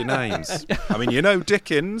well with your names. I mean, you know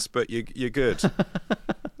Dickens, but you're good.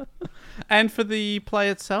 And for the play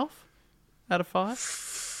itself, out of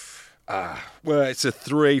 5? Well, it's a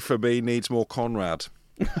 3 for me. Needs more Conrad.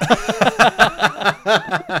 /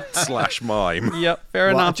 mime. Yep,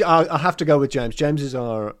 fair enough. I have to go with James. James is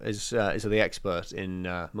the expert in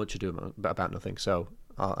Much Ado About Nothing. So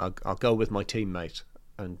I'll go with my teammate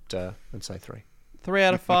and say 3. 3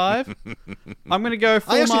 out of 5. I'm going to go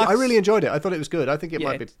 4 marks. I really enjoyed it. I thought it was good. I think it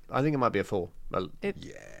might be. I think it might be a 4.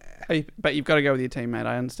 But you've got to go with your teammate.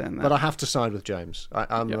 I understand that. But I have to side with James.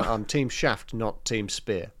 I'm Team Shaft, not Team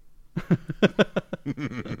Spear.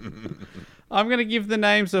 I'm going to give the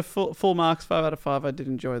names a full marks, 5 out of 5. I did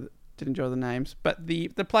enjoy the names, but the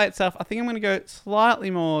play itself, I think I'm going to go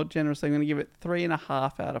slightly more generously. I'm going to give it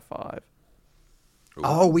 3.5 out of 5. Ooh.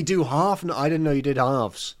 Oh, we do half. No, I didn't know you did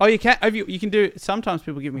halves. Oh, you can. You can do. Sometimes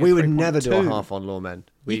people give me. We would never do a half on Lawmen.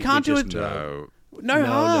 You can't do it. No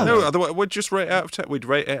half. No, otherwise we'd just rate it out of 10. We'd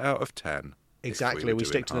rate it out of 10. Exactly. We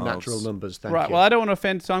stick to the natural numbers. Thank you. Well, I don't want to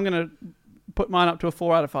offend, so I'm going to put mine up to a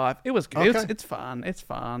 4 out of 5. It was good. Okay. It's fun. It's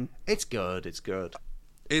fun. It's good. It's good.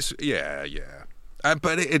 It's yeah.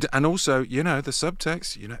 But it and also, the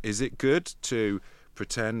subtext. Is it good to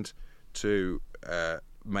pretend to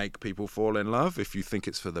make people fall in love if you think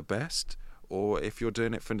it's for the best, or if you're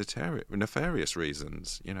doing it for nefarious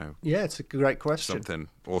reasons? Yeah, it's a great question.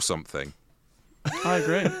 Something. I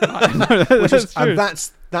agree. And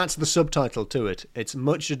that's the subtitle to it. It's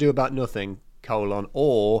Much Ado About Nothing,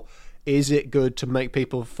 or is it good to make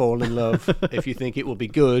people fall in love if you think it will be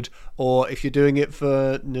good, or if you're doing it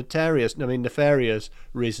for nefarious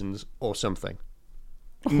reasons or something.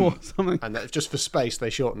 Or something. And that's just for space,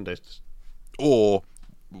 they shortened it. Or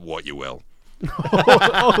what you will.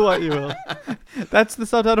 Or what you will. That's the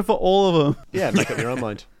subtitle for all of them. Yeah, make up your own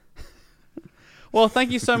mind. Well,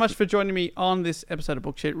 thank you so much for joining me on this episode of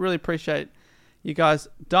Booksheet. Really appreciate you guys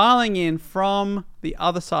dialing in from the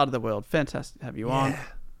other side of the world. Fantastic to have you on.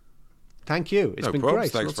 Thank you. It's been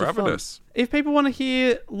problems. Great. Thanks for having us. If people want to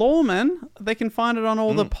hear Lawmen, they can find it on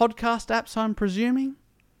all the podcast apps, I'm presuming.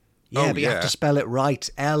 Yeah, but you have to spell it right.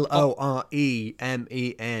 Loremen.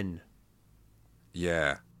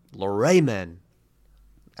 Yeah. Loremen.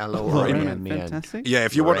 Loremen. Fantastic. Yeah,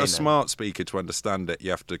 if you want a smart speaker to understand it, you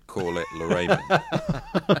have to call it Loremen.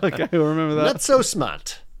 Okay, we'll remember that. Not so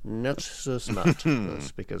smart.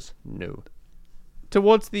 Speakers, no.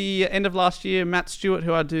 Towards the end of last year, Matt Stewart,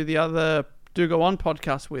 who I do the other Do Go On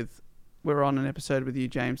podcast with, we're on an episode with you,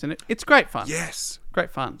 James, and it's great fun. Yes. Great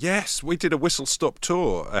fun. Yes, we did a Whistle Stop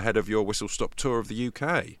tour ahead of your Whistle Stop tour of the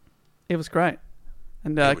UK. It was great.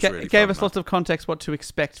 And really gave us lots of context what to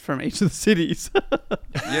expect from each of the cities.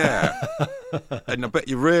 Yeah. And I bet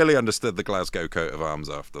you really understood the Glasgow coat of arms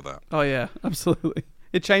after that. Oh, yeah, absolutely.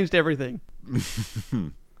 It changed everything.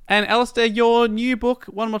 And Alistair, your new book,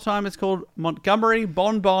 one more time, it's called Montgomery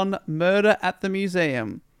Bonbon Murder at the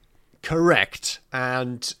Museum. Correct.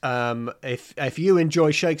 And if you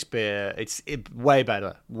enjoy Shakespeare, it's way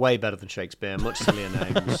better than Shakespeare. Much sillier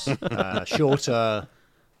names, shorter,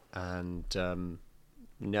 and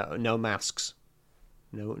no masks.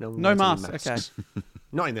 No masks. Okay.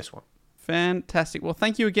 Not in this one. Fantastic. Well,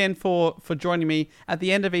 thank you again for joining me. At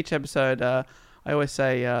the end of each episode, I always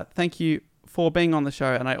say thank you for being on the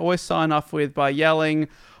show, and I always sign off by yelling,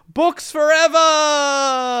 "Books forever!"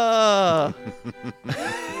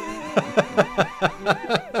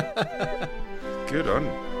 Good on.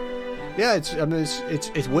 Yeah, it's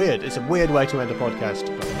weird. It's a weird way to end a podcast.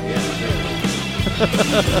 But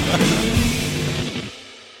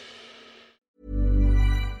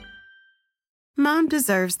yeah. Mom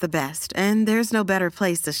deserves the best, and there's no better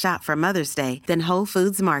place to shop for Mother's Day than Whole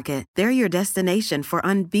Foods Market. They're your destination for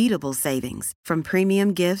unbeatable savings, from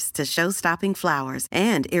premium gifts to show-stopping flowers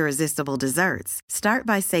and irresistible desserts. Start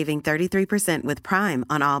by saving 33% with Prime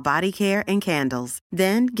on all body care and candles.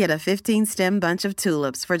 Then get a 15-stem bunch of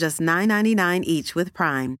tulips for just $9.99 each with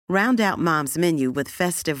Prime. Round out Mom's menu with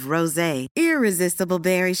festive rosé, irresistible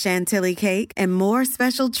berry chantilly cake, and more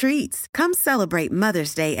special treats. Come celebrate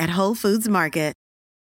Mother's Day at Whole Foods Market.